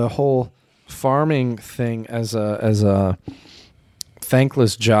the whole farming thing as a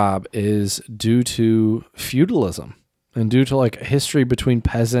thankless job is due to feudalism. And due to history between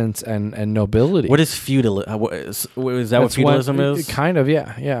peasants and nobility. What is feudalism? Is that what feudalism is? Kind of,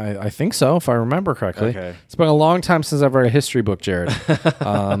 yeah. Yeah, I think so, if I remember correctly. Okay. It's been a long time since I've read a history book, Jared.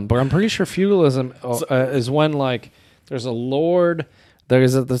 But I'm pretty sure feudalism is when, there's a lord that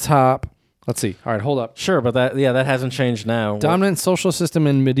is at the top. Let's see. All right, hold up. Sure, but that hasn't changed now. Dominant social system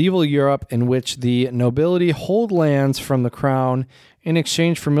in medieval Europe in which the nobility hold lands from the crown in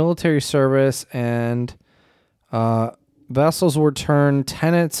exchange for military service and... vassals were turned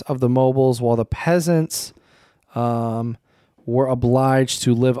tenants of the nobles, while the peasants were obliged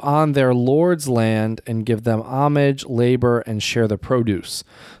to live on their lord's land and give them homage, labor, and share the produce.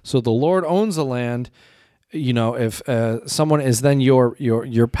 So the lord owns the land. If someone is then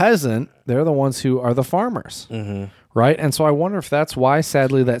your peasant, they're the ones who are the farmers, right? And so I wonder if that's why,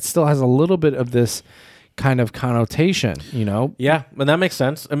 sadly, that still has a little bit of this kind of connotation, Yeah, and that makes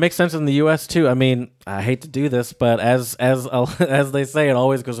sense. It makes sense in the U.S. too. I mean, I hate to do this, but as they say, it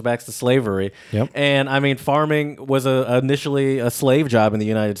always goes back to slavery. Yep. And I mean, farming was initially a slave job in the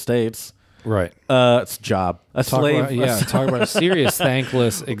United States. Right. It's a job. Talk about a serious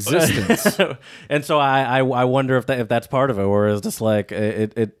thankless existence. And so I wonder if that's part of it, or is just like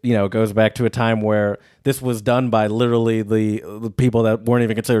it goes back to a time where this was done by literally the people that weren't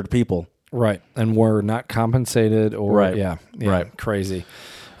even considered people. Right. And were not compensated or right. Yeah. Right. Crazy.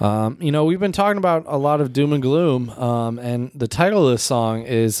 We've been talking about a lot of doom and gloom, and the title of this song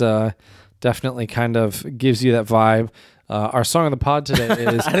is definitely kind of gives you that vibe. Our song of the pod today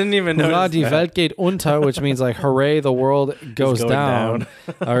is I didn't even know Hurra, die Welt geht unter, which means like hooray, the world goes down.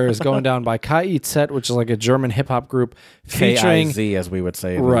 Or is going down by KIZ, which is like a German hip hop group featuring KIZ, as we would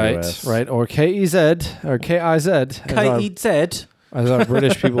say in right, the US. right, or KEZ or KIZ. KIZ. As our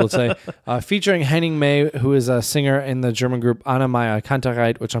British people would say, featuring Henning May, who is a singer in the German group Anna Meyer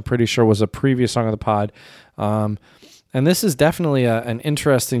Kantereit, which I'm pretty sure was a previous song of the pod. And this is definitely an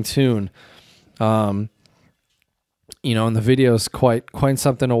interesting tune. And the video is quite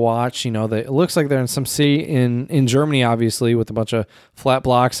something to watch. It looks like they're in some city in Germany, obviously, with a bunch of flat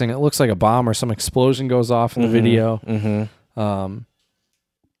blocks, and it looks like a bomb or some explosion goes off in the video. Mm-hmm.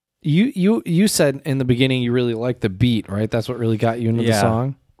 You said in the beginning you really liked the beat, right? That's what really got you into the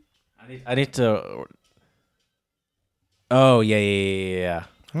song. I need to. Oh yeah.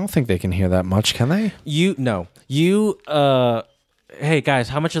 I don't think they can hear that much, can they? Hey guys,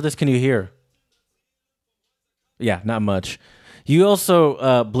 how much of this can you hear? Yeah, not much. You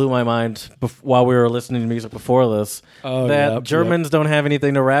also blew my mind while we were listening to music before this that Germans don't have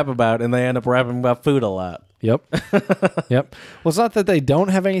anything to rap about, and they end up rapping about food a lot. Yep. Yep. Well, it's not that they don't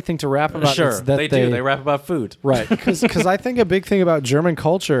have anything to rap about. Sure, it's that they do. They rap about food. Right. Because I think a big thing about German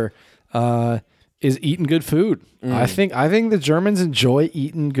culture is eating good food. I think the Germans enjoy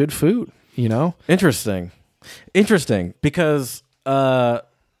eating good food, Interesting. Because I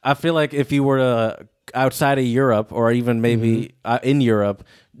feel like if you were to outside of Europe, or even maybe in Europe,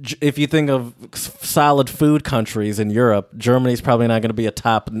 if you think of solid food countries in Europe, Germany's probably not going to be a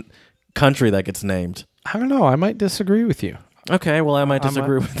top country that gets named. I don't know. I might disagree with you. Okay, well, I might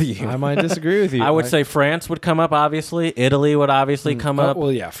disagree with you. I might disagree with you. I would say France would come up, obviously. Italy would obviously come up.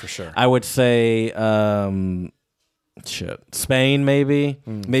 Well, yeah, for sure. I would say, Spain, maybe.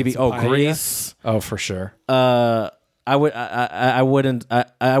 Maybe, Greece. Oh, for sure. I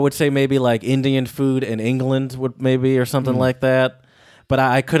would say maybe like Indian food in England would maybe, or something like that. But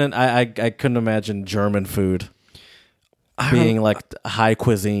I couldn't imagine German food being like high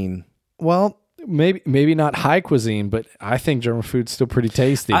cuisine. Well, maybe not high cuisine, but I think German food's still pretty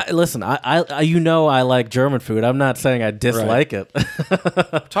tasty. Listen, I like German food. I'm not saying I dislike it.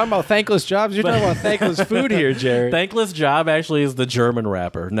 Talking about thankless jobs, you're talking about thankless food here, Jared. Thankless job actually is the German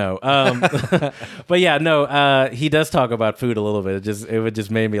rapper. No, but yeah, no. He does talk about food a little bit. It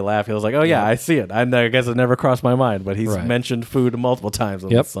just made me laugh. He was like, "Oh yeah, I see it." I guess it never crossed my mind, but he's mentioned food multiple times in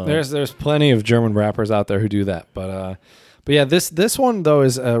this song. There's plenty of German rappers out there who do that, but yeah, this one though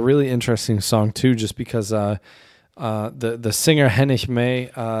is a really interesting song too, just because the singer Henning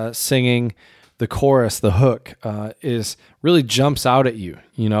May singing the chorus, the hook, is really jumps out at you.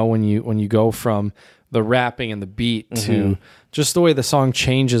 When you go from the rapping and the beat to just the way the song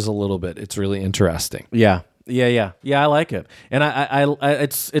changes a little bit. It's really interesting. Yeah. I like it, and I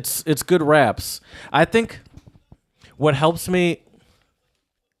it's good raps. I think what helps me.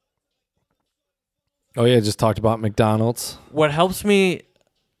 Oh yeah, just talked about McDonald's. What helps me,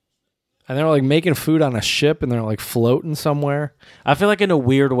 and they're like making food on a ship, and they're like floating somewhere. I feel like in a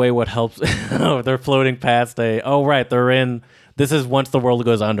weird way, what helps, they're floating past they're in. This is once the world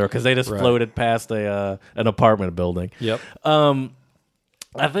goes under, because they just floated past an apartment building. Yep.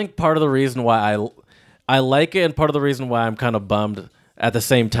 I think part of the reason why I like it, and part of the reason why I'm kind of bummed at the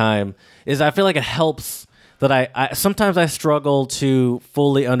same time, is I feel like it helps that I sometimes I struggle to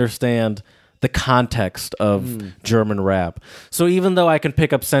fully understand the context of German rap. So even though I can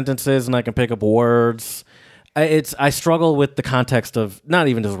pick up sentences and I can pick up words, I struggle with the context of not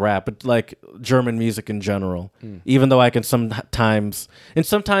even just rap, but like German music in general. Even though I can sometimes, this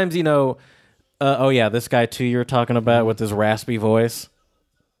guy too you're talking about with his raspy voice.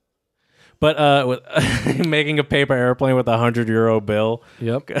 But with making a paper airplane with €100 bill.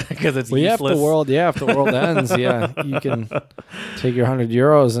 Yep. Because it's useless. If the world ends, you can take your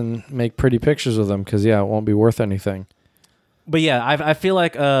 €100 and make pretty pictures with them, because it won't be worth anything. But yeah, I feel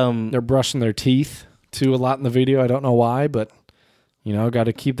like they're brushing their teeth too a lot in the video. I don't know why, but got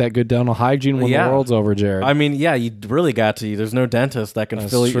to keep that good dental hygiene when the world's over, Jared. I mean, yeah, you really got to. There's no dentist that can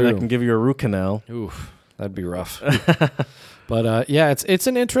that can give you a root canal. Oof, that'd be rough. But it's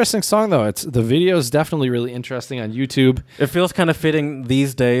an interesting song though. The video is definitely really interesting on YouTube. It feels kind of fitting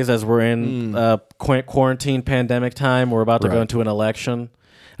these days as we're in quarantine pandemic time. We're about to go into an election.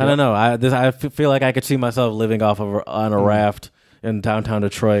 I don't know. I feel like I could see myself living on a raft in downtown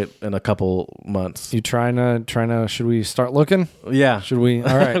Detroit in a couple months. You trying to? Should we start looking? Yeah. Should we?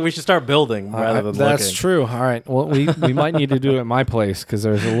 All right. We should start building rather than that's looking. true. All right. Well, we might need to do it at my place because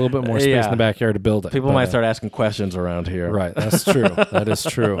there's a little bit more space in the backyard to build it. People might start asking questions around here. Right. That's true. That is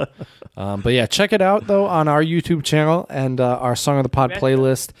true. But yeah, check it out though on our YouTube channel and our Song of the Pod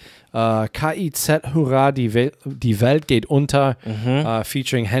playlist. KIZ Hurra, die Welt geht unter,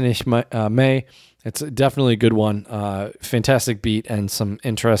 featuring Hennig May. It's definitely a good one. Fantastic beat and some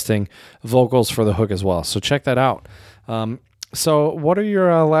interesting vocals for the hook as well. So check that out. So what are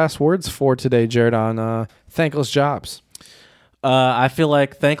your last words for today, Jared, on thankless jobs? I feel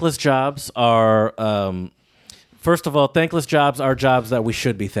like thankless jobs are, first of all, thankless jobs are jobs that we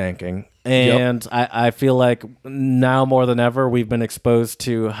should be thanking. And I feel like now more than ever, we've been exposed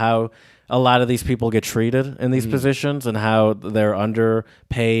to how a lot of these people get treated in these positions and how they're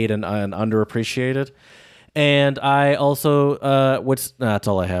underpaid and underappreciated. And I also, that's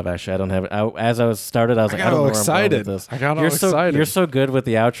all I have, actually. I don't have it. As I was started, I was like, I don't know excited. where I'm going with this. I got all excited. You're so good with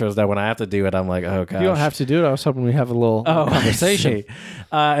the outros that when I have to do it, I'm like, oh, gosh. You don't have to do it. I was hoping we have a little conversation.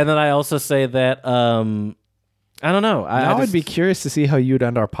 And then I also say that, I don't know. I'd be curious to see how you'd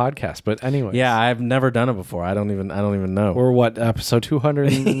end our podcast. But anyway, yeah, I've never done it before. I don't even know. We're what, episode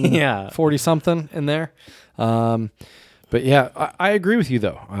 240 something in there. But yeah, I agree with you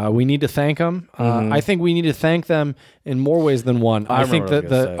though. We need to thank them. I think we need to thank them in more ways than one. I think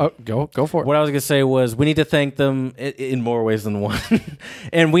that go for it. What I was going to say was we need to thank them in more ways than one,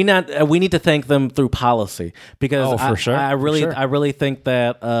 and we need to thank them through policy because I really think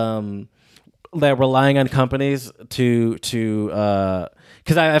that. That relying on companies to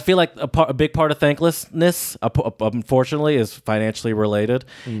because I feel like a big part of thanklessness, unfortunately, is financially related,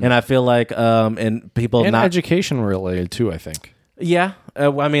 and I feel like and people and education related too. I think. Yeah,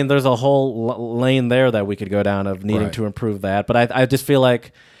 I mean, there's a whole lane there that we could go down of needing to improve that, but I just feel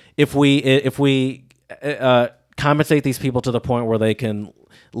like if we compensate these people to the point where they can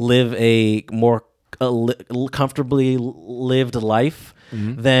live a more comfortably lived life.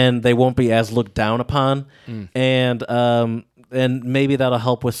 Then they won't be as looked down upon, and maybe that'll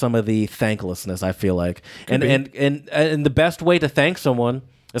help with some of the thanklessness. I feel like, and the best way to thank someone,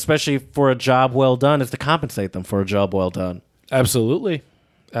 especially for a job well done, is to compensate them for a job well done. Absolutely.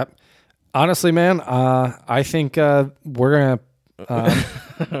 Honestly, man, I think we're gonna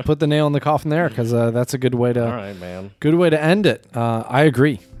put the nail in the coffin there because that's a good way to. All right, man. Good way to end it. I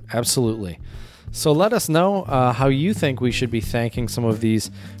agree. Absolutely. So let us know how you think we should be thanking some of these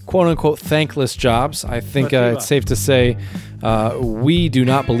quote-unquote thankless jobs. I think it's safe to say we do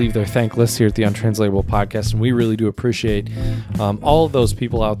not believe they're thankless here at the Untranslatable Podcast, and we really do appreciate all of those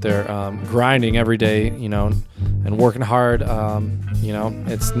people out there grinding every day, and working hard.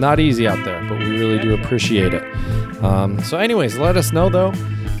 It's not easy out there, but we really do appreciate it. So anyways, let us know, though,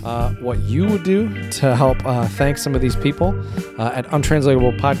 what you would do to help thank some of these people at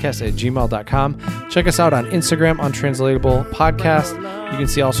untranslatablepodcast@gmail.com. Check us out on Instagram, Untranslatable Podcast. You can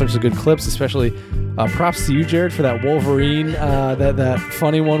see all sorts of good clips, especially props to you, Jared, for that Wolverine, that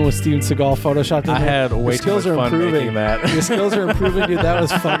funny one with Steven Seagal photoshopped in there. I had way too much fun making that. Your skills are improving, dude. That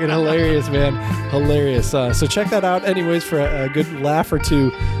was fucking hilarious, man. Hilarious. So check that out anyways for a good laugh or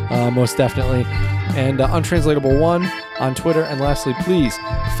two, most definitely. And Untranslatable 1 on Twitter. And lastly, please,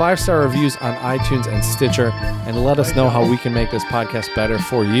 5-star reviews on iTunes and Stitcher, and let us know how we can make this podcast better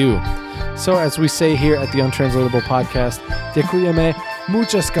for you. So as we say here at the Untranslatable Podcast, dziękujemy,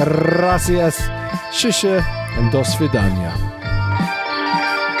 muchas gracias, shisha, and do svidania.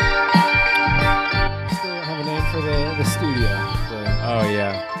 Still don't have a name for the studio. Oh,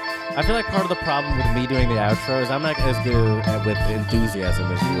 yeah. I feel like part of the problem with me doing the outro is I'm not as good with enthusiasm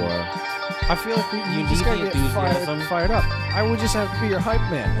as you are. I feel like you just gotta get fired up. I would just have to be your hype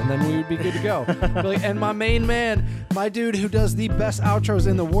man, and then we would be good to go. And my main man, my dude who does the best outros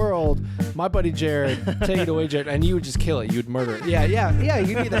in the world, my buddy Jared. Take it away, Jared. And you would just kill it. You would murder it. Yeah.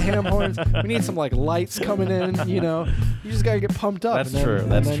 You need the ham horns. We need some lights coming in. You just gotta get pumped up. That's true.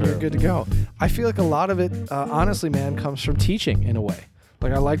 That's true. You're good to go. I feel like a lot of it, honestly, man, comes from teaching in a way.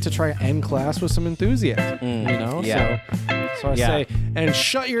 I like to try and end class with some enthusiasm, Yeah. So I say, and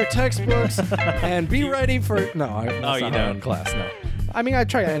shut your textbooks and be ready for. No, you don't. End class. No, I mean I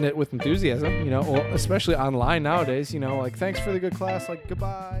try to end it with enthusiasm, especially online nowadays. Thanks for the good class.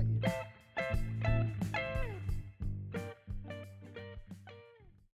 Goodbye.